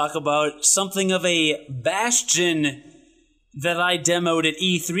like to talk about something of a bastion that I demoed at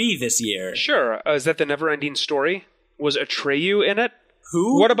E3 this year. Sure. Is that the Neverending Story? Was Atreyu in it?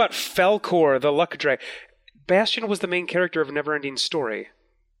 Who? What about Falkor, the Luck Dragon? Bastion was the main character of Neverending Story.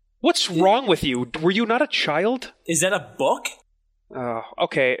 What's wrong with you? Were you not a child? Is that a book? Oh,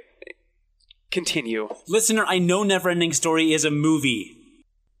 okay. Continue. Listener, I know Neverending Story is a movie.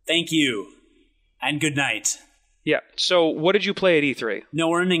 Thank you. And good night. Yeah. So what did you play at E3? No,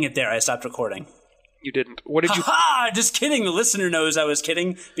 we're ending it there. I stopped recording. You didn't. What did you... Ha! Just kidding. The listener knows I was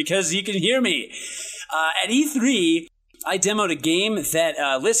kidding because you can hear me. At E3, I demoed a game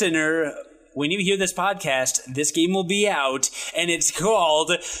that, listener, when you hear this podcast, this game will be out, and it's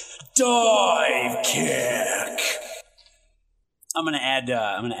called Dive Kick. I'm gonna add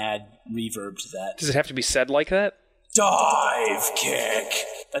reverb to that. Does it have to be said like that? Dive Kick.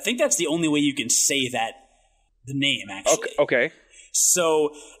 I think that's the only way you can say the name, actually. Okay.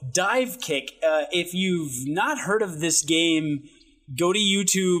 So, Dive Kick, if you've not heard of this game, go to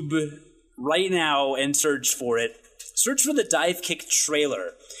YouTube right now and search for it. Search for the Dive Kick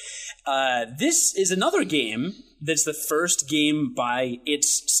trailer. This is another game that's the first game by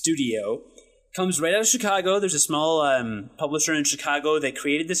its studio. Comes right out of Chicago. There's a small publisher in Chicago that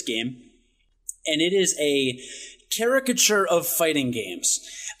created this game. And it is a caricature of fighting games.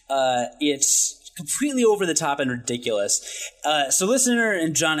 It's completely over the top and ridiculous. So listener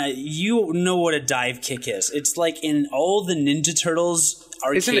and John, you know what a dive kick is. It's like in all the Ninja Turtles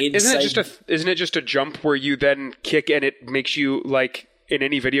arcade. Isn't it just a jump where you then kick and it makes you, like in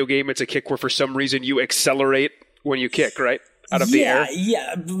any video game, it's a kick where for some reason you accelerate when you kick, right? Out of the air?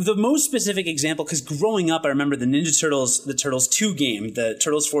 Yeah. The most specific example, because growing up, I remember the Ninja Turtles, the Turtles 2 game, the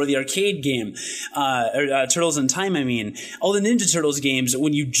Turtles 4, the arcade game, Turtles in Time, I mean. All the Ninja Turtles games,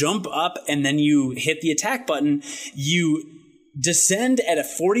 when you jump up and then you hit the attack button, you descend at a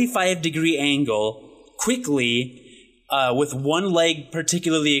 45-degree angle quickly with one leg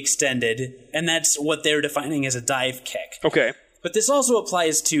particularly extended, and that's what they're defining as a dive kick. Okay. But this also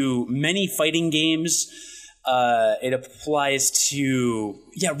applies to many fighting games. It applies to,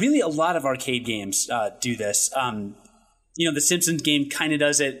 really a lot of arcade games do this. The Simpsons game kind of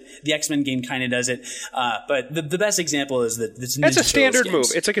does it. The X-Men game kind of does it. But the best example is that this That's a standard move.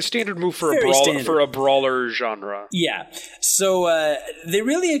 It's like a standard move for a brawler genre. Yeah. So they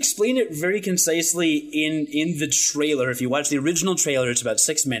really explain it very concisely in the trailer. If you watch the original trailer, it's about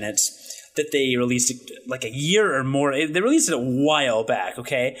 6 minutes. That they released like a year or more. They released it a while back,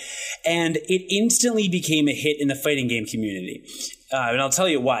 okay? And it instantly became a hit in the fighting game community. And I'll tell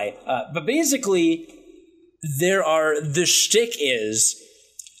you why. But basically, the shtick is,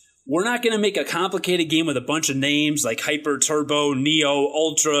 we're not going to make a complicated game with a bunch of names like Hyper, Turbo, Neo,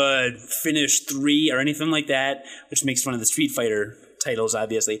 Ultra, Finish 3, or anything like that, which makes fun of the Street Fighter titles,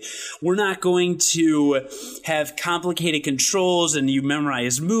 obviously. We're not going to have complicated controls and you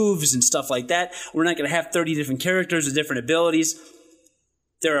memorize moves and stuff like that. We're not going to have 30 different characters with different abilities.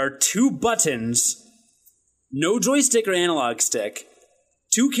 There are 2 buttons, no joystick or analog stick,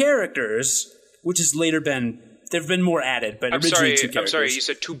 2 characters, which has later been, there have been more added, but originally 2 characters. I'm sorry, you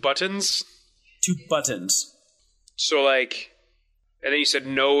said 2 buttons? 2 buttons. So and then you said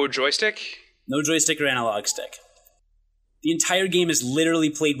no joystick? No joystick or analog stick. The entire game is literally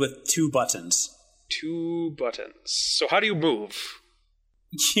played with 2 buttons. 2 buttons. So how do you move?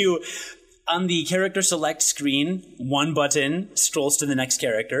 On the character select screen, 1 button scrolls to the next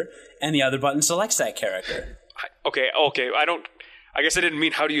character, and the other button selects that character. Okay. I guess I didn't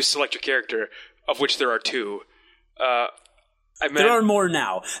mean how do you select your character, of which there are 2. There are more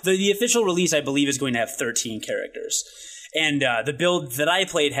now. The official release, I believe, is going to have 13 characters. And the build that I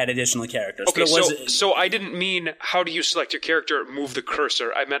played had additional characters. Okay, so I didn't mean how do you select your character, move the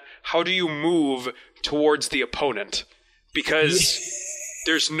cursor. I meant how do you move towards the opponent? Because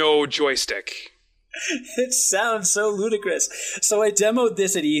there's no joystick. It sounds so ludicrous. So I demoed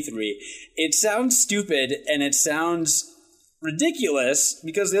this at E3. It sounds stupid and it sounds ridiculous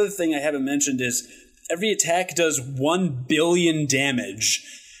because the other thing I haven't mentioned is every attack does 1 billion damage,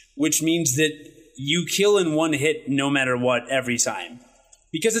 which means that you kill in 1 hit no matter what every time.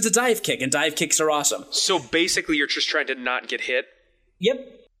 Because it's a dive kick, and dive kicks are awesome. So basically you're just trying to not get hit? Yep.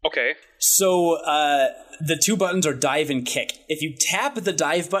 Okay. So the 2 buttons are dive and kick. If you tap the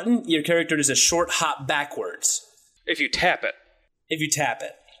dive button, your character does a short hop backwards. If you tap it? If you tap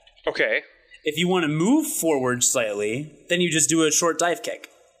it. Okay. If you want to move forward slightly, then you just do a short dive kick.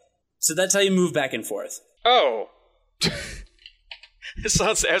 So that's how you move back and forth. Oh. This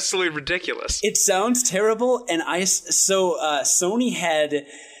sounds absolutely ridiculous. It sounds terrible, and Sony had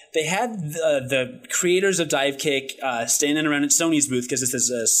the creators of Dive Kick standing around at Sony's booth because this is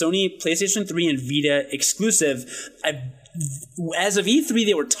a Sony PlayStation 3 and Vita exclusive. As of E3,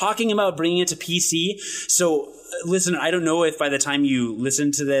 they were talking about bringing it to PC. So, listen, I don't know if by the time you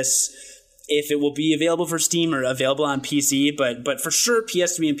listen to this, if it will be available for Steam or available on PC, but for sure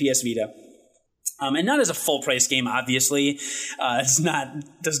PS3 and PS Vita. And not as a full price game, obviously. Does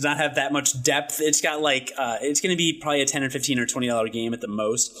not have that much depth. It's got it's going to be probably a $10 or $15 or $20 game at the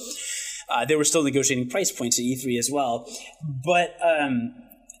most. They were still negotiating price points at E3 as well. But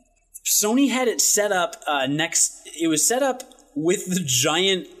Sony had it set up it was set up with the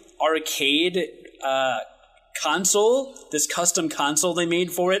giant arcade console, this custom console they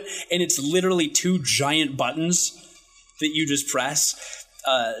made for it, and it's literally 2 giant buttons that you just press.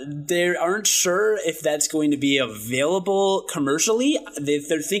 They aren't sure if that's going to be available commercially.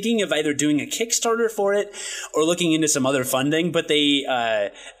 They're thinking of either doing a Kickstarter for it or looking into some other funding, but they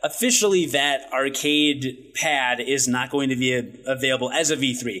officially that arcade pad is not going to be available as of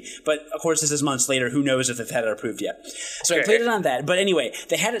E3. But of course, this is months later. Who knows if they've had it approved yet? So I played it on that. But anyway,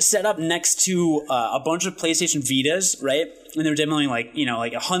 they had it set up next to a bunch of PlayStation Vitas, right? And they were demoing like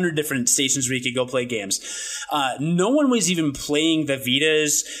 100 different stations where you could go play games. No one was even playing the Vitas.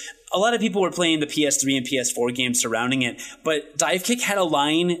 A lot of people were playing the PS3 and PS4 games surrounding it, but Divekick had a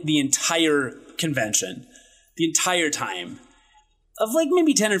line the entire convention, the entire time, of like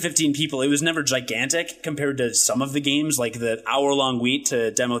maybe 10 or 15 people. It was never gigantic compared to some of the games, like the hour-long wait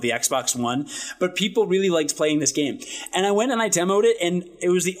to demo the Xbox One, but people really liked playing this game. And I went and I demoed it, and it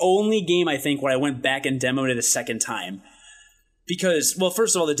was the only game, I think, where I went back and demoed it a second time. Because, well,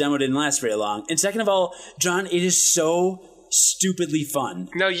 first of all, the demo didn't last very long. And second of all, John, it is so stupidly fun.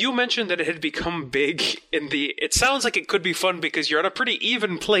 Now, you mentioned that it had become big it sounds like it could be fun because you're on a pretty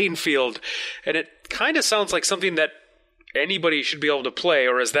even playing field, and it kind of sounds like something that anybody should be able to play,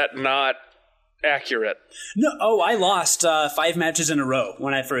 or is that not accurate? No, I lost 5 matches in a row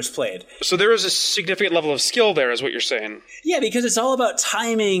when I first played. So there is a significant level of skill there, is what you're saying. Yeah, because it's all about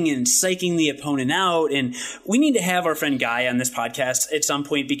timing and psyching the opponent out, and we need to have our friend Guy on this podcast at some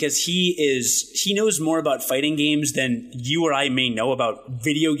point because he knows more about fighting games than you or I may know about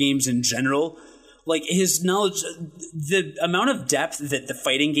video games in general. Like, his knowledge, the amount of depth that the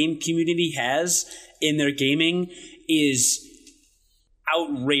fighting game community has in their gaming is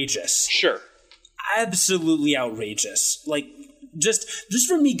outrageous. Sure. Absolutely outrageous. Like, just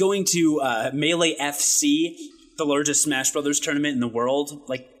for me going to Melee FC, the largest Smash Brothers tournament in the world,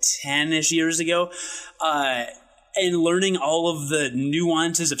 like 10-ish years ago, and learning all of the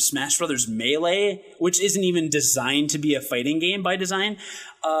nuances of Smash Brothers Melee, which isn't even designed to be a fighting game by design.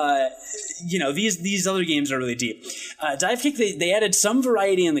 These other games are really deep. Divekick, they added some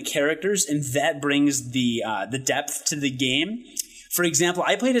variety in the characters, and that brings the depth to the game. For example,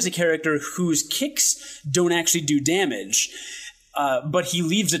 I played as a character whose kicks don't actually do damage, but he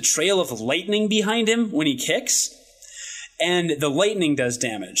leaves a trail of lightning behind him when he kicks, and the lightning does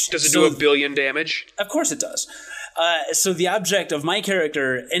damage. Does it do 1 billion damage? Of course it does. So the object of my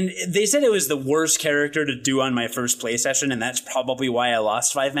character, and they said it was the worst character to do on my first play session, and that's probably why I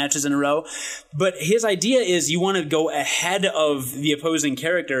lost 5 matches in a row. But his idea is you want to go ahead of the opposing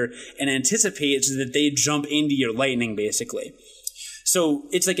character and anticipate so that they jump into your lightning, basically. So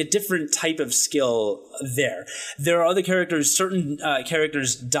it's like a different type of skill there. There are other characters, certain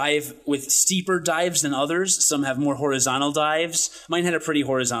characters dive with steeper dives than others. Some have more horizontal dives. Mine had a pretty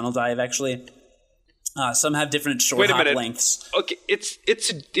horizontal dive, actually. Some have different short hop lengths. Okay,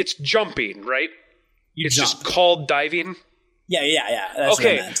 it's jumping, right? It's jump. Just called diving? Yeah. That's what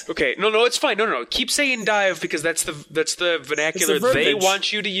I meant. Okay. No, it's fine. No. Keep saying dive because that's the vernacular they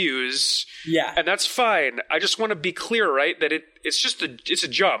want you to use. Yeah. And that's fine. I just want to be clear, right? That it's a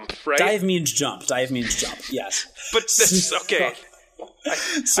jump, right? Dive means jump. Yes. But that's okay.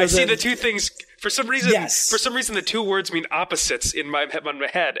 I see the two things. For some reason, the two words mean opposites in my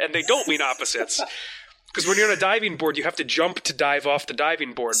head, and they don't mean opposites. Because when you're on a diving board, you have to jump to dive off the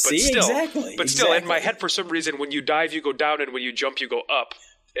diving board. But still, in my head, for some reason, when you dive, you go down, and when you jump, you go up.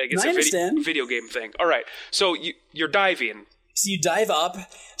 It's a video game thing. All right. So you're diving. So you dive up.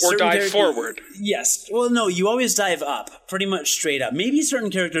 Or dive forward. Yes. Well, no, you always dive up, pretty much straight up. Maybe certain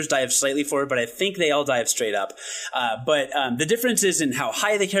characters dive slightly forward, but I think they all dive straight up. But the difference is in how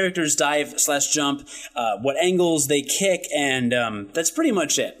high the characters dive/jump, what angles they kick, and that's pretty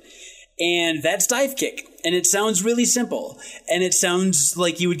much it. And that's Divekick. And it sounds really simple. And it sounds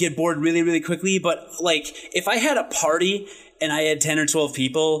like you would get bored really, really quickly. But, like, if I had a party and I had 10 or 12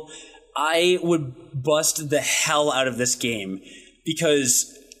 people, I would bust the hell out of this game.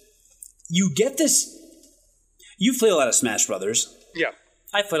 Because you get this... You've played a lot of Smash Brothers. Yeah.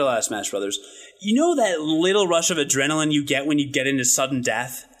 I've played a lot of Smash Brothers. You know that little rush of adrenaline you get when you get into sudden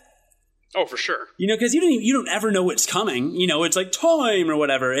death? Oh, for sure. Because you don't ever know what's coming. It's like time or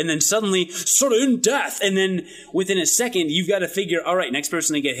whatever, and then suddenly sudden death, and then within a second you've got to figure, all right, next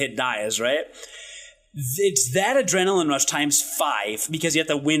person to get hit dies, right? It's that adrenaline rush times 5 because you have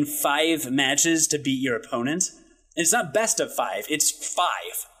to win 5 matches to beat your opponent. And it's not best of 5; it's 5.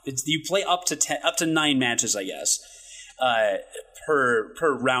 You play up to 9 matches, I guess, per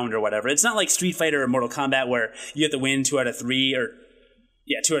round or whatever. It's not like Street Fighter or Mortal Kombat where you have to win 2 out of 3 or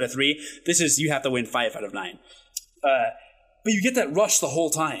 2 out of 3. This is you have to win 5 out of 9. But you get that rush the whole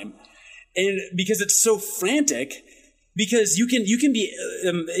time, and because it's so frantic. Because you can be,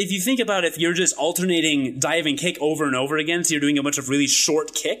 if you think about it, if you're just alternating dive and kick over and over again, so you're doing a bunch of really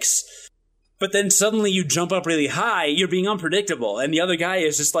short kicks, but then suddenly you jump up really high, you're being unpredictable. And the other guy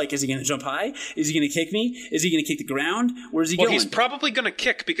is just like, is he going to jump high? Is he going to kick me? Is he going to kick the ground? Where's he going? Well, he's probably going to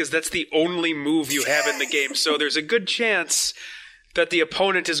kick because that's the only move you have in the game. So there's a good chance that the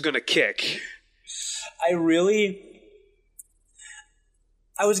opponent is going to kick.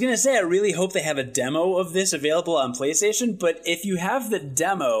 I was going to say, I really hope they have a demo of this available on PlayStation, but if you have the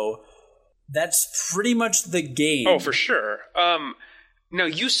demo, that's pretty much the game. Oh, for sure. Now,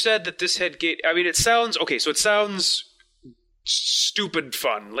 you said that this had I mean, it sounds... Okay, so it sounds stupid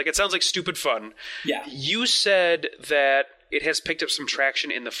fun. Like, it sounds like stupid fun. Yeah. You said that it has picked up some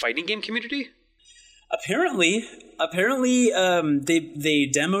traction in the fighting game community? Apparently, they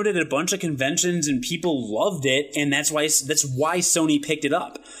demoed it at a bunch of conventions and people loved it, and that's why Sony picked it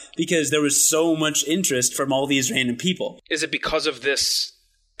up, because there was so much interest from all these random people. Is it because of this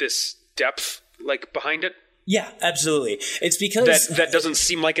depth like behind it? Yeah, absolutely. It's because that doesn't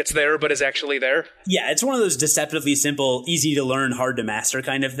seem like it's there, but is actually there. Yeah, it's one of those deceptively simple, easy to learn, hard to master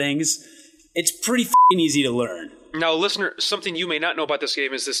kind of things. It's pretty f***ing easy to learn. Now, listener, something you may not know about this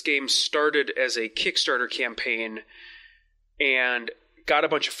game is this game started as a Kickstarter campaign and got a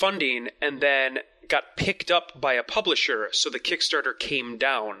bunch of funding and then got picked up by a publisher, so the Kickstarter came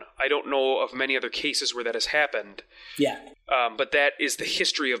down. I don't know of many other cases where that has happened. Yeah. But that is the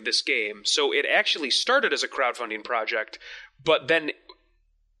history of this game. So it actually started as a crowdfunding project, but then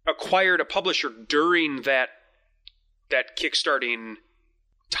acquired a publisher during that Kickstarting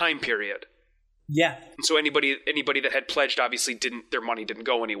time period. Yeah. And so anybody that had pledged obviously their money didn't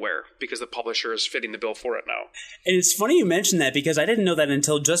go anywhere because the publisher is fitting the bill for it now. And it's funny you mentioned that because I didn't know that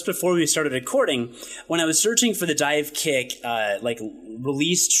until just before we started recording. When I was searching for the Dive Kick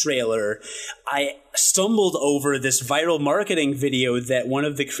release trailer, I stumbled over this viral marketing video that one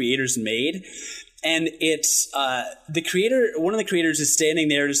of the creators made. And it's one of the creators is standing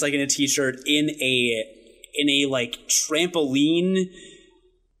there just like in a t-shirt in a like trampoline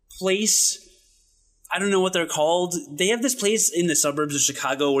place. I don't know what they're called. They have this place in the suburbs of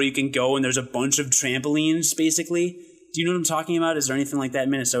Chicago where you can go and there's a bunch of trampolines, basically. Do you know what I'm talking about? Is there anything like that in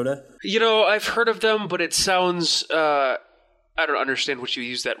Minnesota? You know, I've heard of them, but it sounds... I don't understand what you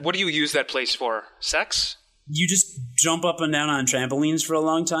use that... What do you use that place for? Sex? You just jump up and down on trampolines for a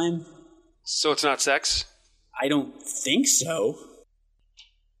long time? So it's not sex? I don't think so.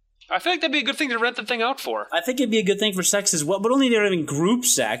 I feel like that'd be a good thing to rent the thing out for. I think it'd be a good thing for sex as well, but only they're having group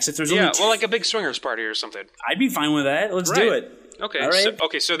sex. If there's only like a big swingers party or something. I'd be fine with that. Let's do it. Okay. All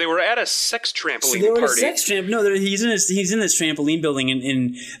right. So they were at a sex trampoline so they were party. At a sex No, he's in this trampoline building,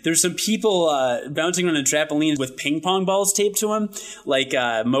 and there's some people bouncing around a trampoline with ping pong balls taped to them, like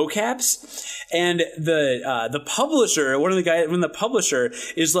mocaps. And the publisher, one of the publisher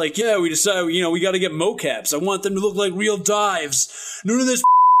is like, yeah, we decided, we got to get mocaps. I want them to look like real dives. None of this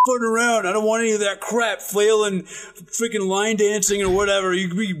footing around. I don't want any of that crap, flailing, freaking line dancing or whatever.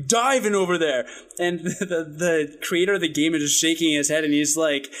 You be diving over there. And the creator of the game is just shaking his head, and he's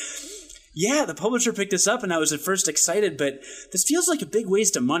like, yeah, the publisher picked this up, and I was at first excited, but this feels like a big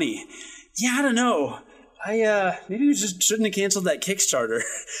waste of money. Yeah, I don't know. Maybe we just shouldn't have canceled that Kickstarter.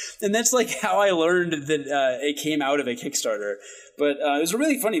 And that's like how I learned that it came out of a Kickstarter. But it was a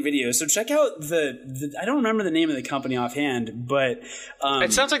really funny video. So check out I don't remember the name of the company offhand, but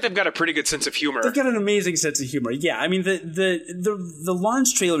it sounds like they've got a pretty good sense of humor. They've got an amazing sense of humor. Yeah, I mean the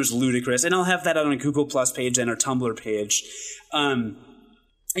launch trailer is ludicrous, and I'll have that on our Google Plus page and our Tumblr page.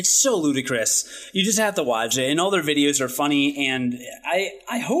 It's so ludicrous. You just have to watch it, and all their videos are funny, and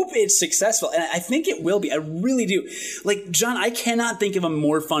I hope it's successful, and I think it will be. I really do. Like, John, I cannot think of a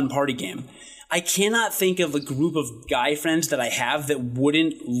more fun party game. I cannot think of a group of guy friends that I have that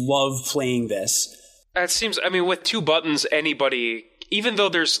wouldn't love playing this. It seems, with 2 buttons, anybody, even though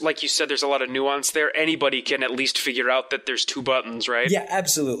there's, like you said, there's a lot of nuance there, anybody can at least figure out that there's 2 buttons, right? Yeah,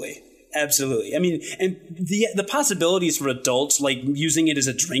 absolutely. Absolutely. I mean, and the possibilities for adults, like using it as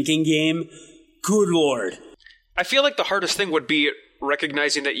a drinking game, good Lord. I feel like the hardest thing would be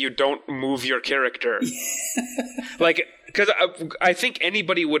recognizing that you don't move your character. Like, because I think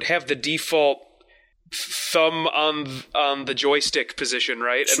anybody would have the default thumb on the joystick position,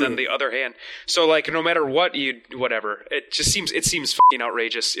 right? True. And then the other hand. So, like, no matter what, whatever. It seems fucking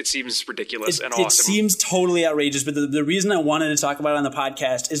outrageous. It seems ridiculous and awesome. It seems totally outrageous, but the reason I wanted to talk about it on the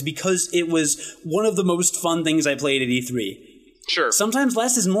podcast is because it was one of the most fun things I played at E3. Sure. Sometimes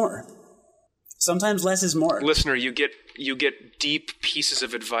less is more. Sometimes less is more. Listener, you get deep pieces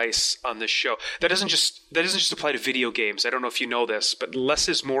of advice on this show. That doesn't just apply to video games. I don't know if you know this, but less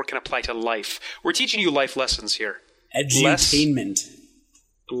is more can apply to life. We're teaching you life lessons here. Edutainment.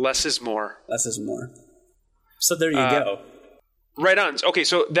 Less is more. Less is more. So there you go. Right on. Okay,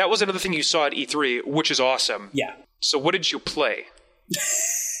 so that was another thing you saw at E3, which is awesome. Yeah. So what did you play?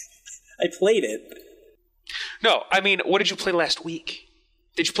 I played it. No, I mean, what did you play last week?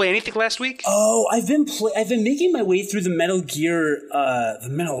 Did you play anything last week? Oh, I've been making my way through the Metal Gear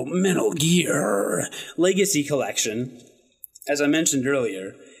Metal Gear Legacy Collection, as I mentioned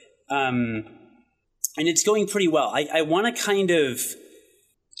earlier, and it's going pretty well. I want to kind of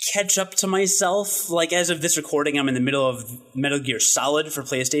catch up to myself. Like, as of this recording, I'm in the middle of Metal Gear Solid for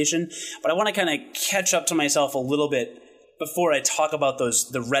PlayStation, but I want to kind of catch up to myself a little bit before I talk about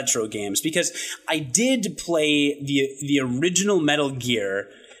the retro games, because I did play the original Metal Gear,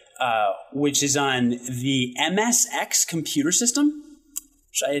 which is on the MSX computer system,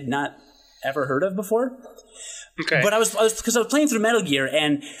 which I had not ever heard of before. Okay. But I was playing through Metal Gear,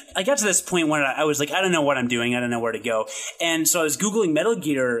 and I got to this point where I was like, I don't know what I'm doing, I don't know where to go, and so I was Googling Metal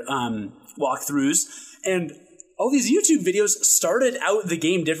Gear walkthroughs, and all these YouTube videos started out the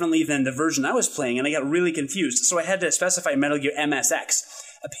game differently than the version I was playing, and I got really confused. So I had to specify Metal Gear MSX.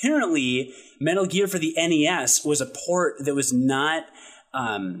 Apparently, Metal Gear for the NES was a port that was not,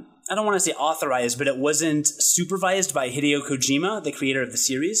 I don't want to say authorized, but it wasn't supervised by Hideo Kojima, the creator of the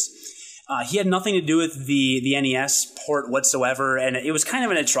series. He had nothing to do with the NES port whatsoever, and it was kind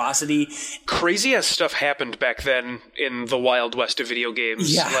of an atrocity. Crazy as stuff happened back then in the Wild West of video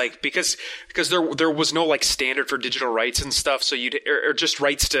games. Yeah. Like, because there was no like standard for digital rights and stuff, so or just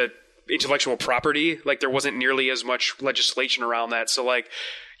rights to intellectual property. Like, there wasn't nearly as much legislation around that, so like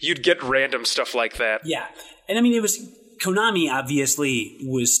you'd get random stuff like that. Yeah. And I mean, it was Konami obviously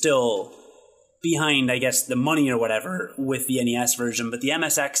was still behind, I guess, the money or whatever with the NES version, but the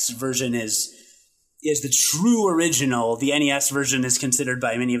MSX version is the true original. The NES version is considered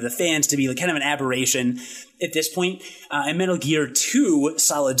by many of the fans to be like kind of an aberration at this point. And Metal Gear 2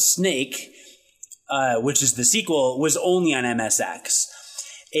 Solid Snake, which is the sequel, was only on MSX.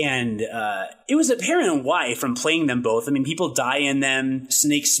 And it was apparent why from playing them both. I mean, people die in them.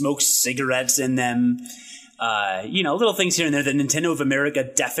 Snake smokes cigarettes in them. Little things here and there that Nintendo of America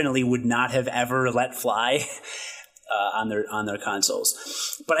definitely would not have ever let fly on their consoles.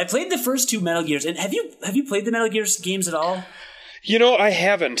 But I played the first two Metal Gears, and have you played the Metal Gears games at all? You know, I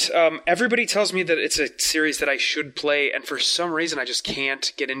haven't. Everybody tells me that it's a series that I should play, and for some reason I just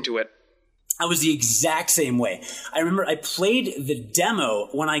can't get into it. I was the exact same way. I remember I played the demo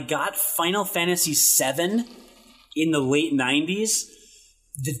when I got Final Fantasy VII in the late 90s.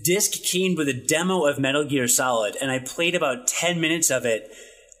 The disc came with a demo of Metal Gear Solid, and I played about 10 minutes of it,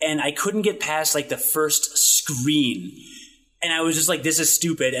 and I couldn't get past like the first screen. And I was just like, this is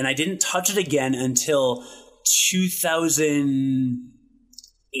stupid, and I didn't touch it again until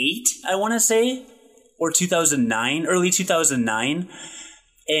 2008, I want to say, or 2009, early 2009.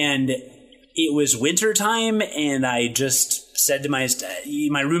 And it was wintertime, and I just said to my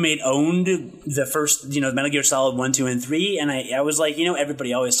roommate owned the first, Metal Gear Solid 1, 2, and 3, and I was like,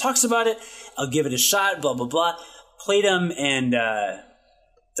 everybody always talks about it. I'll give it a shot, blah, blah, blah. Played them, and they're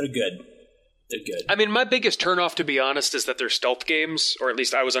good. They're good. I mean, my biggest turnoff, to be honest, is that they're stealth games, or at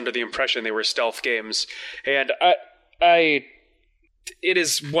least I was under the impression they were stealth games, and it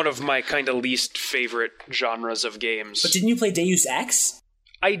is one of my kind of least favorite genres of games. But didn't you play Deus Ex?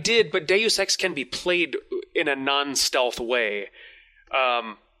 I did, but Deus Ex can be played in a non-stealth way.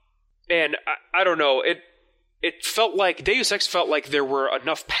 And I don't know, it felt like, Deus Ex felt like there were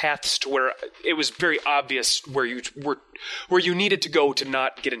enough paths to where it was very obvious where you needed to go to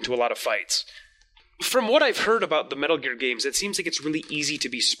not get into a lot of fights. From what I've heard about the Metal Gear games, it seems like it's really easy to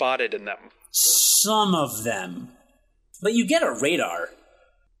be spotted in them. Some of them. But you get a radar.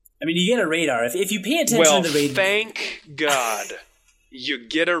 I mean, you get a radar. If you pay attention to the radar... Thank God. You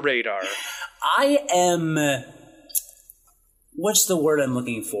get a radar. I am... What's the word I'm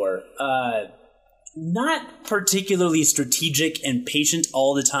looking for? Not particularly strategic and patient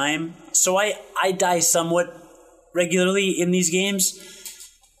all the time. So I die somewhat regularly in these games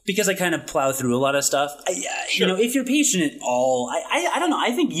because I kind of plow through a lot of stuff. Sure. If you're patient at all, I don't know.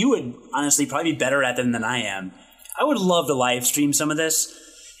 I think you would honestly probably be better at them than I am. I would love to live stream some of this.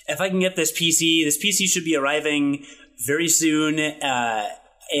 If I can get this PC should be arriving very soon,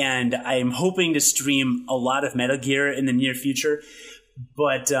 and I'm hoping to stream a lot of Metal Gear in the near future.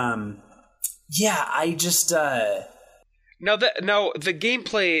 But, I just... Now the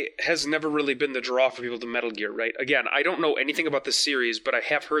gameplay has never really been the draw for people to Metal Gear, right? Again, I don't know anything about the series, but I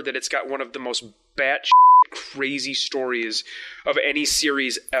have heard that it's got one of the most batshit crazy stories of any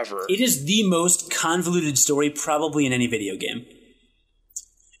series ever. It is the most convoluted story probably in any video game.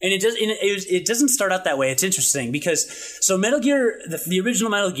 And it doesn't start out that way. It's interesting because so Metal Gear, the original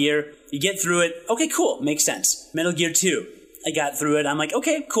Metal Gear, you get through it. Okay, cool, makes sense. Metal Gear 2. I got through it. I'm like,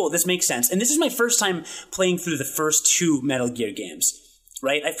 okay, cool, this makes sense. And this is my first time playing through the first 2 Metal Gear games,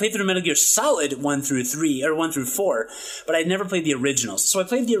 right? I played through Metal Gear Solid 1 through 3, or 1 through 4, but I'd never played the originals. So I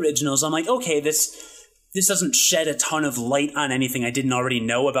played the originals. I'm like, okay, this doesn't shed a ton of light on anything I didn't already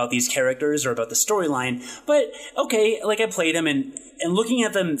know about these characters or about the storyline, but okay, like I played them, and looking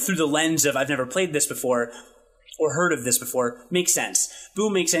at them through the lens of I've never played this before, or heard of this before, makes sense.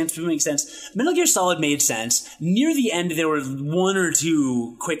 Boom makes sense, Boom makes sense. Metal Gear Solid made sense. Near the end, there were 1 or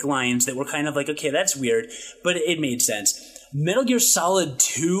 2 quick lines that were kind of like, okay, that's weird, but it made sense. Metal Gear Solid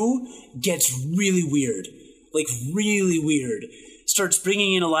 2 gets really weird. Like, really weird. Starts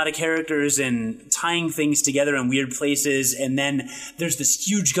bringing in a lot of characters and tying things together in weird places, and then there's this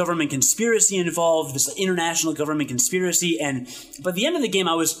huge government conspiracy involved, this international government conspiracy, and by the end of the game,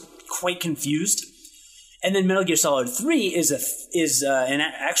 I was quite confused. And then Metal Gear Solid 3 is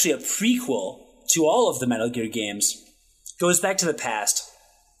actually a prequel to all of the Metal Gear games. Goes back to the past.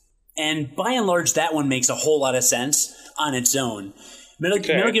 And by and large, that one makes a whole lot of sense on its own. Metal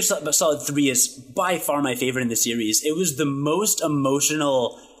Gear Solid 3 is by far my favorite in the series. It was the most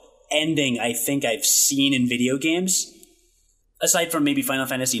emotional ending I think I've seen in video games. Aside from maybe Final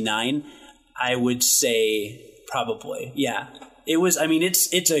Fantasy IX, I would say probably. Yeah. It was, I mean,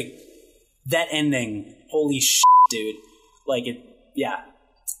 that ending, holy shit, dude. Like,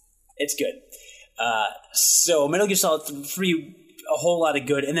 it's good. So Metal Gear Solid 3, a whole lot of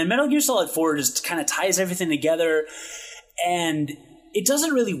good. And then Metal Gear Solid 4 just kind of ties everything together, and it does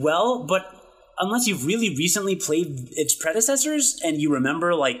it really well, but unless you've really recently played its predecessors and you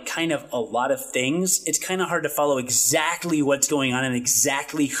remember, like, kind of a lot of things, it's kind of hard to follow exactly what's going on and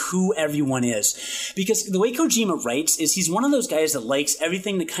exactly who everyone is. Because the way Kojima writes is he's one of those guys that likes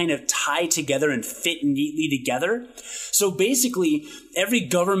everything to kind of tie together and fit neatly together. So basically, every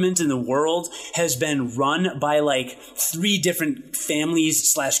government in the world has been run by, like, 3 different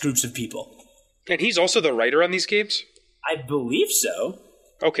families / groups of people. And he's also the writer on these games? I believe so.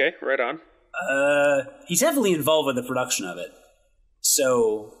 Okay, right on. He's heavily involved with the production of it.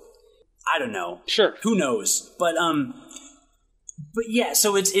 So, I don't know. Sure. Who knows? But yeah,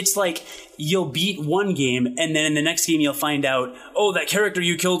 so it's like you'll beat one game, and then in the next game you'll find out, oh, that character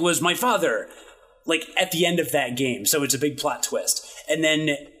you killed was my father. Like, at the end of that game. So it's a big plot twist. And then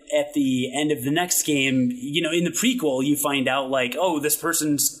at the end of the next game, you know, in the prequel, you find out, like, oh, this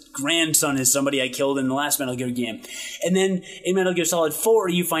person's grandson is somebody I killed in the last Metal Gear game. And then in Metal Gear Solid 4,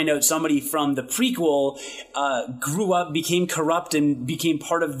 you find out somebody from the prequel grew up, became corrupt, and became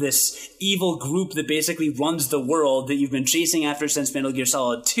part of this evil group that basically runs the world that you've been chasing after since Metal Gear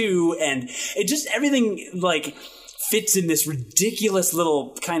Solid 2. And it just, everything, like, fits in this ridiculous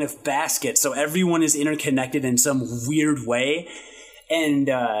little kind of basket. So everyone is interconnected in some weird way. And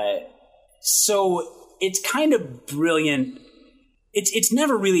so it's kind of brilliant. It's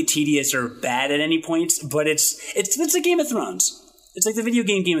never really tedious or bad at any point, but it's a Game of Thrones. It's like the video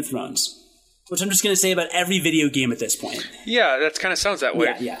Game of Thrones, which I'm just going to say about every video game at this point. Yeah, that kind of sounds that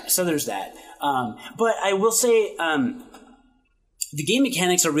way. Yeah. So there's that. But I will say the game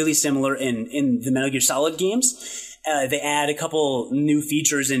mechanics are really similar in the Metal Gear Solid games. They add a couple new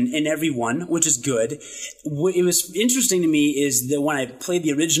features in every one, which is good. What it was interesting to me is that when I played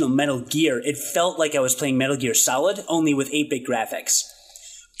the original Metal Gear, it felt like I was playing Metal Gear Solid, only with 8-bit graphics.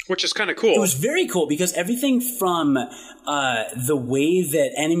 Which is kind of cool. It was very cool because everything from the way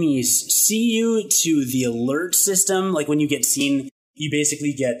that enemies see you to the alert system, like when you get seen, you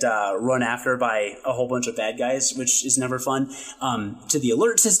basically get run after by a whole bunch of bad guys, which is never fun, to the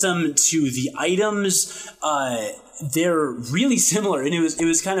alert system, to the items, they're really similar, and it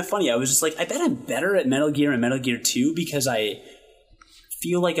was kind of funny. I was just like, I bet I'm better at Metal Gear and Metal Gear 2 because I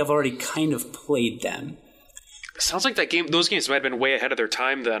feel like I've already kind of played them. Sounds like those games might have been way ahead of their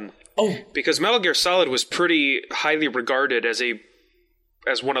time then. Oh, because Metal Gear Solid was pretty highly regarded as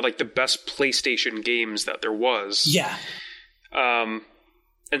one of, like, the best PlayStation games that there was. Yeah. And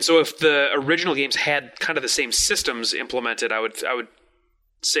so if the original games had kind of the same systems implemented, I would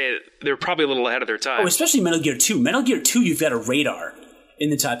say they were probably a little ahead of their time. Oh, especially Metal Gear 2. Metal Gear 2, you've got a radar in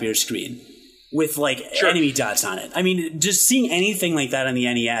the top of your screen with, like, enemy dots on it. I mean, just seeing anything like that on the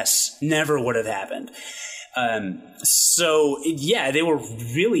NES never would have happened. So, yeah, they were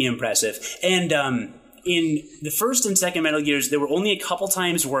really impressive. And in the first and second Metal Gears, there were only a couple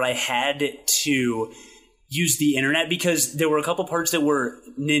times where I had to use the internet because there were a couple parts that were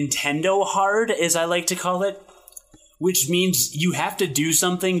Nintendo hard, as I like to call it, which means you have to do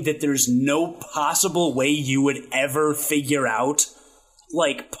something that there's no possible way you would ever figure out,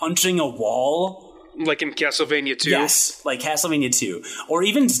 like punching a wall. Like in Castlevania 2? Yes, like Castlevania 2. Or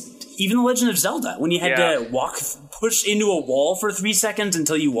even The Legend of Zelda, when you had to push into a wall for 3 seconds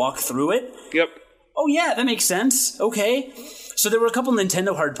until you walk through it. Yep. Oh yeah, that makes sense. Okay. So there were a couple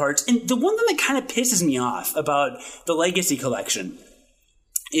Nintendo hard parts, and the one thing that kind of pisses me off about the Legacy Collection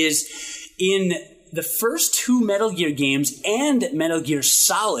is in the first 2 Metal Gear games and Metal Gear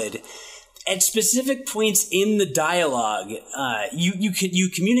Solid, at specific points in the dialogue, you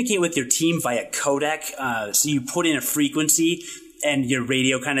communicate with your team via codec. So you put in a frequency, and your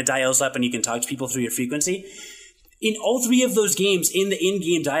radio kind of dials up, and you can talk to people through your frequency. In all 3 of those games, in the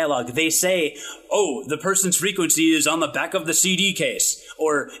in-game dialogue, they say, "Oh, the person's frequency is on the back of the CD case,"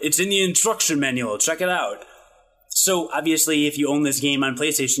 or "It's in the instruction manual. Check it out." So, obviously, if you own this game on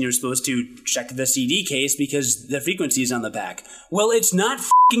PlayStation, you're supposed to check the CD case because the frequency is on the back. Well, it's not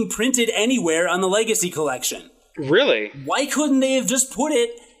f***ing printed anywhere on the Legacy Collection. Really? Why couldn't they have just put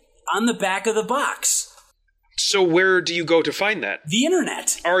it on the back of the box? So where do you go to find that? The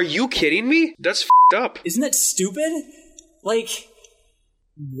internet. Are you kidding me? That's f***ed up. Isn't that stupid? Like,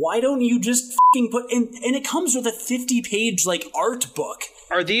 why don't you just f***ing put... And it comes with a 50-page, like, art book.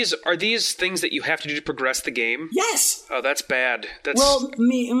 Are these things that you have to do to progress the game? Yes. Oh, that's bad. Well,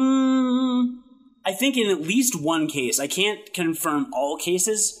 I think in at least one case, I can't confirm all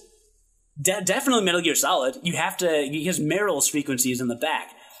cases. Definitely Metal Gear Solid. You have to, because Meryl's frequency is in the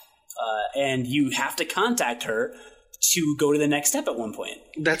back. And you have to contact her to go to the next step at one point.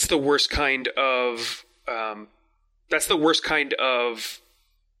 That's the worst kind of...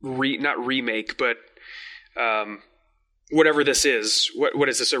 not remake, but... whatever this is. What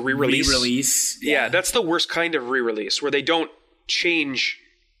is this, a re-release? Re-release. Yeah, that's the worst kind of re-release, where they don't change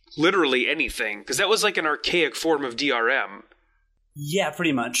literally anything. Because that was like an archaic form of DRM. Yeah,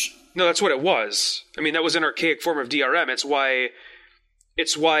 pretty much. No, that's what it was. I mean, that was an archaic form of DRM. It's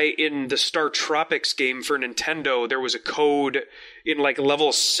why in the Star Tropics game for Nintendo, there was a code in like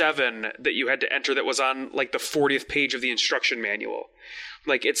level 7 that you had to enter that was on like the 40th page of the instruction manual.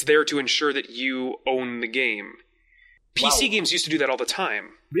 Like, it's there to ensure that you own the game. PC games used to do that all the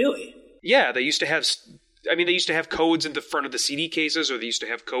time. Really? Yeah, they used to have codes in the front of the CD cases, or they used to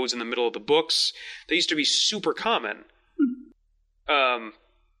have codes in the middle of the books. They used to be super common.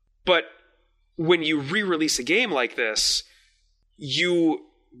 But when you re-release a game like this, you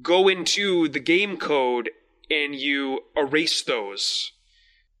go into the game code and you erase those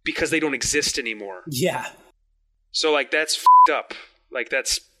because they don't exist anymore. Yeah. So, like, that's f***ed up. Like,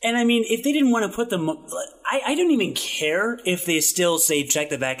 that's... And, I mean, if they didn't want to put them... I don't even care if they still say check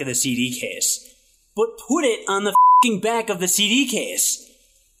the back of the CD case. But put it on the f***ing back of the CD case.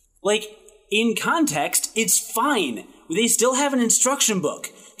 Like, in context, it's fine. They still have an instruction book.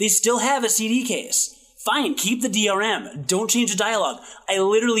 They still have a CD case. Fine, keep the DRM. Don't change the dialogue. I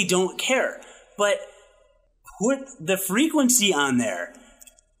literally don't care. But put the frequency on there.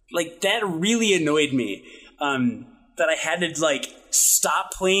 Like, that really annoyed me. That I had to, like,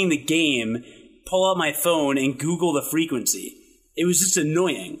 stop playing the game, pull out my phone, and Google the frequency. It was just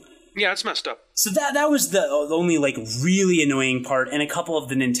annoying. Yeah, it's messed up. So that was the only, like, really annoying part, and a couple of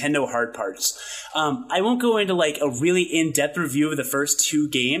the Nintendo hard parts. I won't go into, like, a really in-depth review of the first 2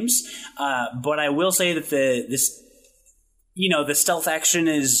 games, but I will say that the stealth action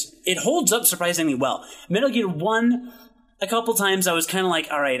it holds up surprisingly well. Metal Gear 1, a couple times I was kind of like,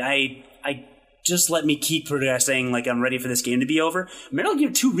 all right, I just let me keep progressing, like I'm ready for this game to be over. Metal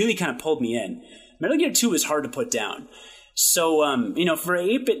Gear 2 really kind of pulled me in. Metal Gear 2 is hard to put down. So, for an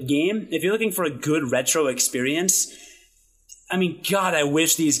 8-bit game, if you're looking for a good retro experience, I mean, God, I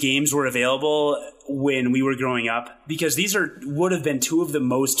wish these games were available when we were growing up, because these would have been 2 of the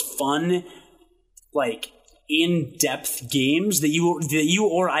most fun, like, in-depth games that you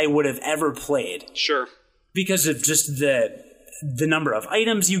or I would have ever played. Sure. Because of just the number of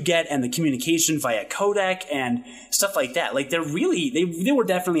items you get and the communication via codec and stuff like that. Like, they were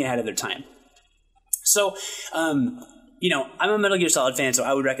definitely ahead of their time. So, I'm a Metal Gear Solid fan, so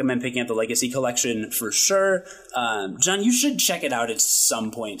I would recommend picking up the Legacy Collection for sure. John, you should check it out at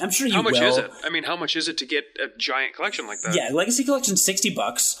some point. I'm sure you will. How much is it? I mean, how much is it to get a giant collection like that? Yeah, Legacy Collection,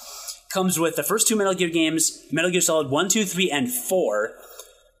 $60. Comes with the first 2 Metal Gear games, Metal Gear Solid 1, 2, 3, and 4.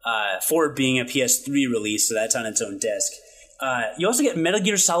 4 being a PS3 release, so that's on its own disc. You also get Metal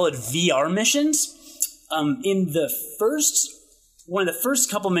Gear Solid VR missions. In the first one of the first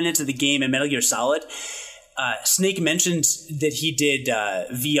couple minutes of the game in Metal Gear Solid, Snake mentioned that he did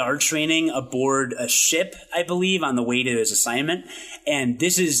VR training aboard a ship, I believe, on the way to his assignment. And the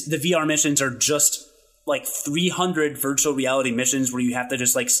VR missions are just like 300 virtual reality missions where you have to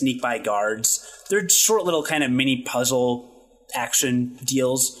just like sneak by guards. They're short little kind of mini puzzle action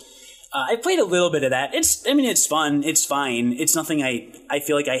deals. I played a little bit of that. It's fun. It's fine. It's nothing I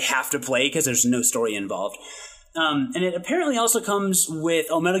feel like I have to play because there's no story involved. And it apparently also comes with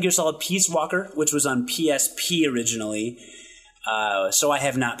Metal Gear Solid Peace Walker, which was on PSP originally. So I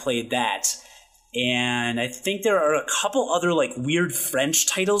have not played that. And I think there are a couple other like weird French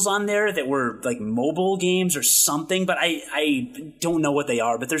titles on there that were like mobile games or something, but I don't know what they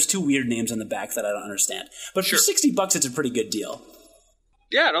are. But there's two weird names on the back that I don't understand. But for $60, it's a pretty good deal.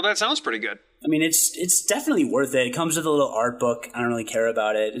 Yeah, no, that sounds pretty good. I mean, it's definitely worth it. It comes with a little art book. I don't really care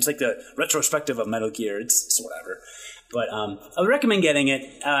about it. It's like the retrospective of Metal Gear. It's whatever. But I would recommend getting it.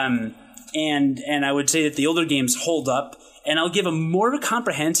 And I would say that the older games hold up. And I'll give a more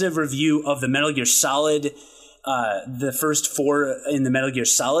comprehensive review of the Metal Gear Solid, the first 4 in the Metal Gear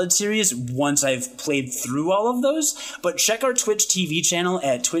Solid series once I've played through all of those. But check our Twitch TV channel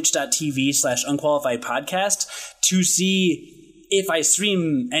at twitch.tv/unqualifiedpodcast to see if I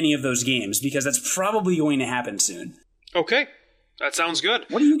stream any of those games, because that's probably going to happen soon. Okay. That sounds good.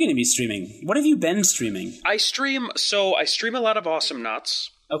 What are you going to be streaming? What have you been streaming? I stream a lot of Awesome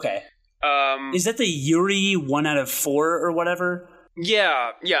Nuts. Okay. Is that the Yuri 1 out of 4 or whatever?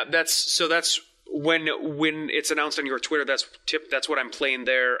 Yeah. That's when it's announced on your Twitter. That's what I'm playing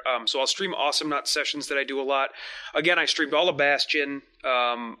there. So I'll stream Awesome Nuts sessions that I do a lot. Again, I streamed all of Bastion.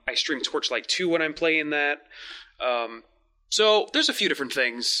 I stream Torchlight 2 when I'm playing that. So there's a few different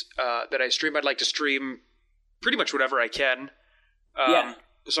things that I stream. I'd like to stream pretty much whatever I can,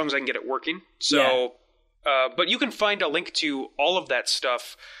 as long as I can get it working. So, but you can find a link to all of that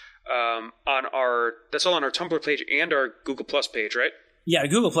stuff that's all on our Tumblr page and our Google Plus page, right? Yeah, our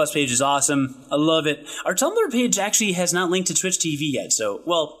Google Plus page is awesome. I love it. Our Tumblr page actually has not linked to Twitch TV yet, so,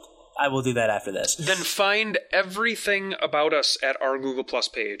 I will do that after this. Then find everything about us at our Google Plus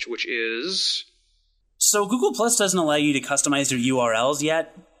page, which is... So Google Plus doesn't allow you to customize your URLs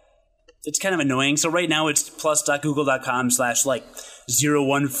yet. It's kind of annoying. So right now it's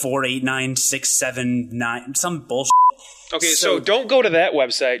plus.google.com/0148969, some bullshit. Okay, so don't go to that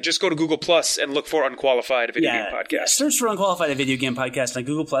website. Just go to Google Plus and look for Unqualified Video Game Podcast. Yeah, search for Unqualified Video Game Podcast on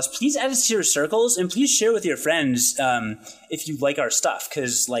Google Plus. Please add us to your circles, and please share with your friends if you like our stuff,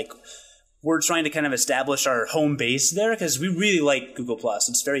 because we're trying to kind of establish our home base there, because we really like Google Plus.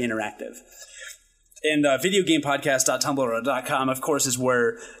 It's very interactive. And videogamepodcast.tumblr.com, of course, is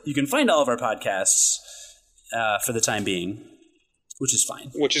where you can find all of our podcasts for the time being, which is fine.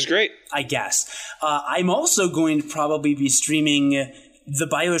 Which is great. I guess. I'm also going to probably be streaming the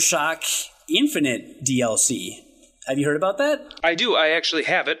BioShock Infinite DLC. Have you heard about that? I do. I actually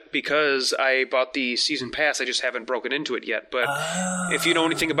have it because I bought the season pass. I just haven't broken into it yet. But if you know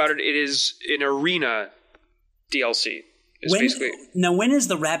anything about it, it is an arena DLC. When is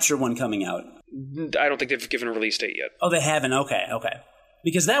the Rapture one coming out? I don't think they've given a release date yet. Oh, they haven't? Okay.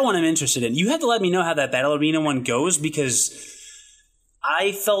 Because that one I'm interested in. You have to let me know how that Battle Arena one goes, because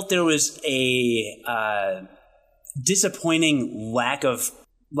I felt there was a disappointing lack of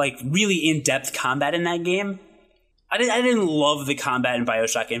really in-depth combat in that game. I didn't love the combat in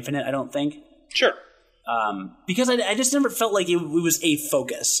BioShock Infinite, I don't think. Sure. Because I just never felt like it was a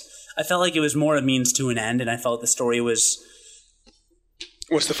focus. I felt like it was more a means to an end, and I felt the story was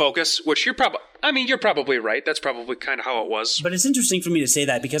the focus, which you're probably right. That's probably kind of how it was. But it's interesting for me to say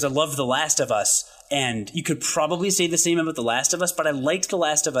that because I love The Last of Us, and you could probably say the same about The Last of Us, but I liked The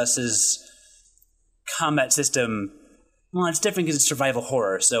Last of Us's combat system. Well, it's different because it's survival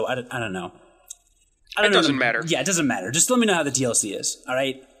horror, so I don't know. It doesn't matter. Yeah, it doesn't matter. Just let me know how the DLC is, all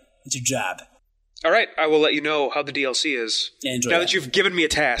right? It's your job. All right, I will let you know how the DLC is. Yeah, enjoy now that you've given me a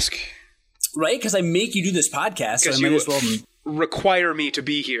task. Right, because I make you do this podcast, so I might as well require me to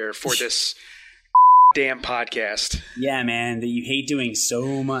be here for this damn podcast. Yeah, man, that you hate doing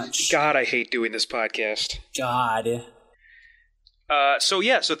so much. God, I hate doing this podcast. God. So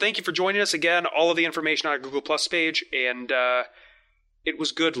thank you for joining us again. All of the information on our Google Plus page, and it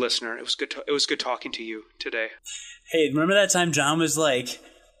was good, listener. It was good. It was good talking to you today. Hey, remember that time John was like,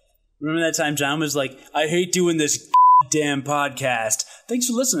 I hate doing this damn podcast. Thanks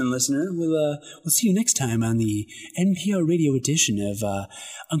for listening, listener. We'll see you next time on the NPR radio edition of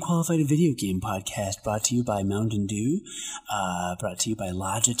Unqualified Video Game Podcast, brought to you by Mountain Dew, brought to you by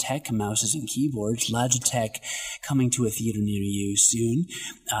Logitech Mouses and Keyboards. Logitech coming to a theater near you soon,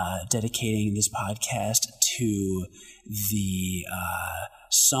 dedicating this podcast to the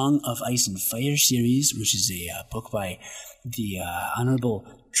Song of Ice and Fire series, which is a book by the Honorable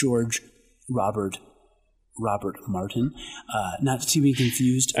George Robert Martin, not to be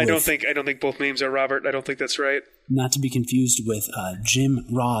confused with... I don't think both names are Robert. I don't think that's right. Not to be confused with Jim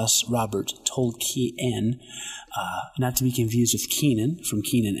Ross Robert Tolkien, not to be confused with Keenan from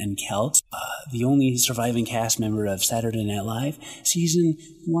Keenan and Kel, the only surviving cast member of Saturday Night Live, season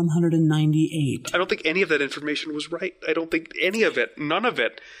 198. I don't think any of that information was right. I don't think any of it. None of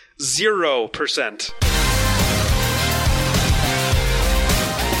it. 0%.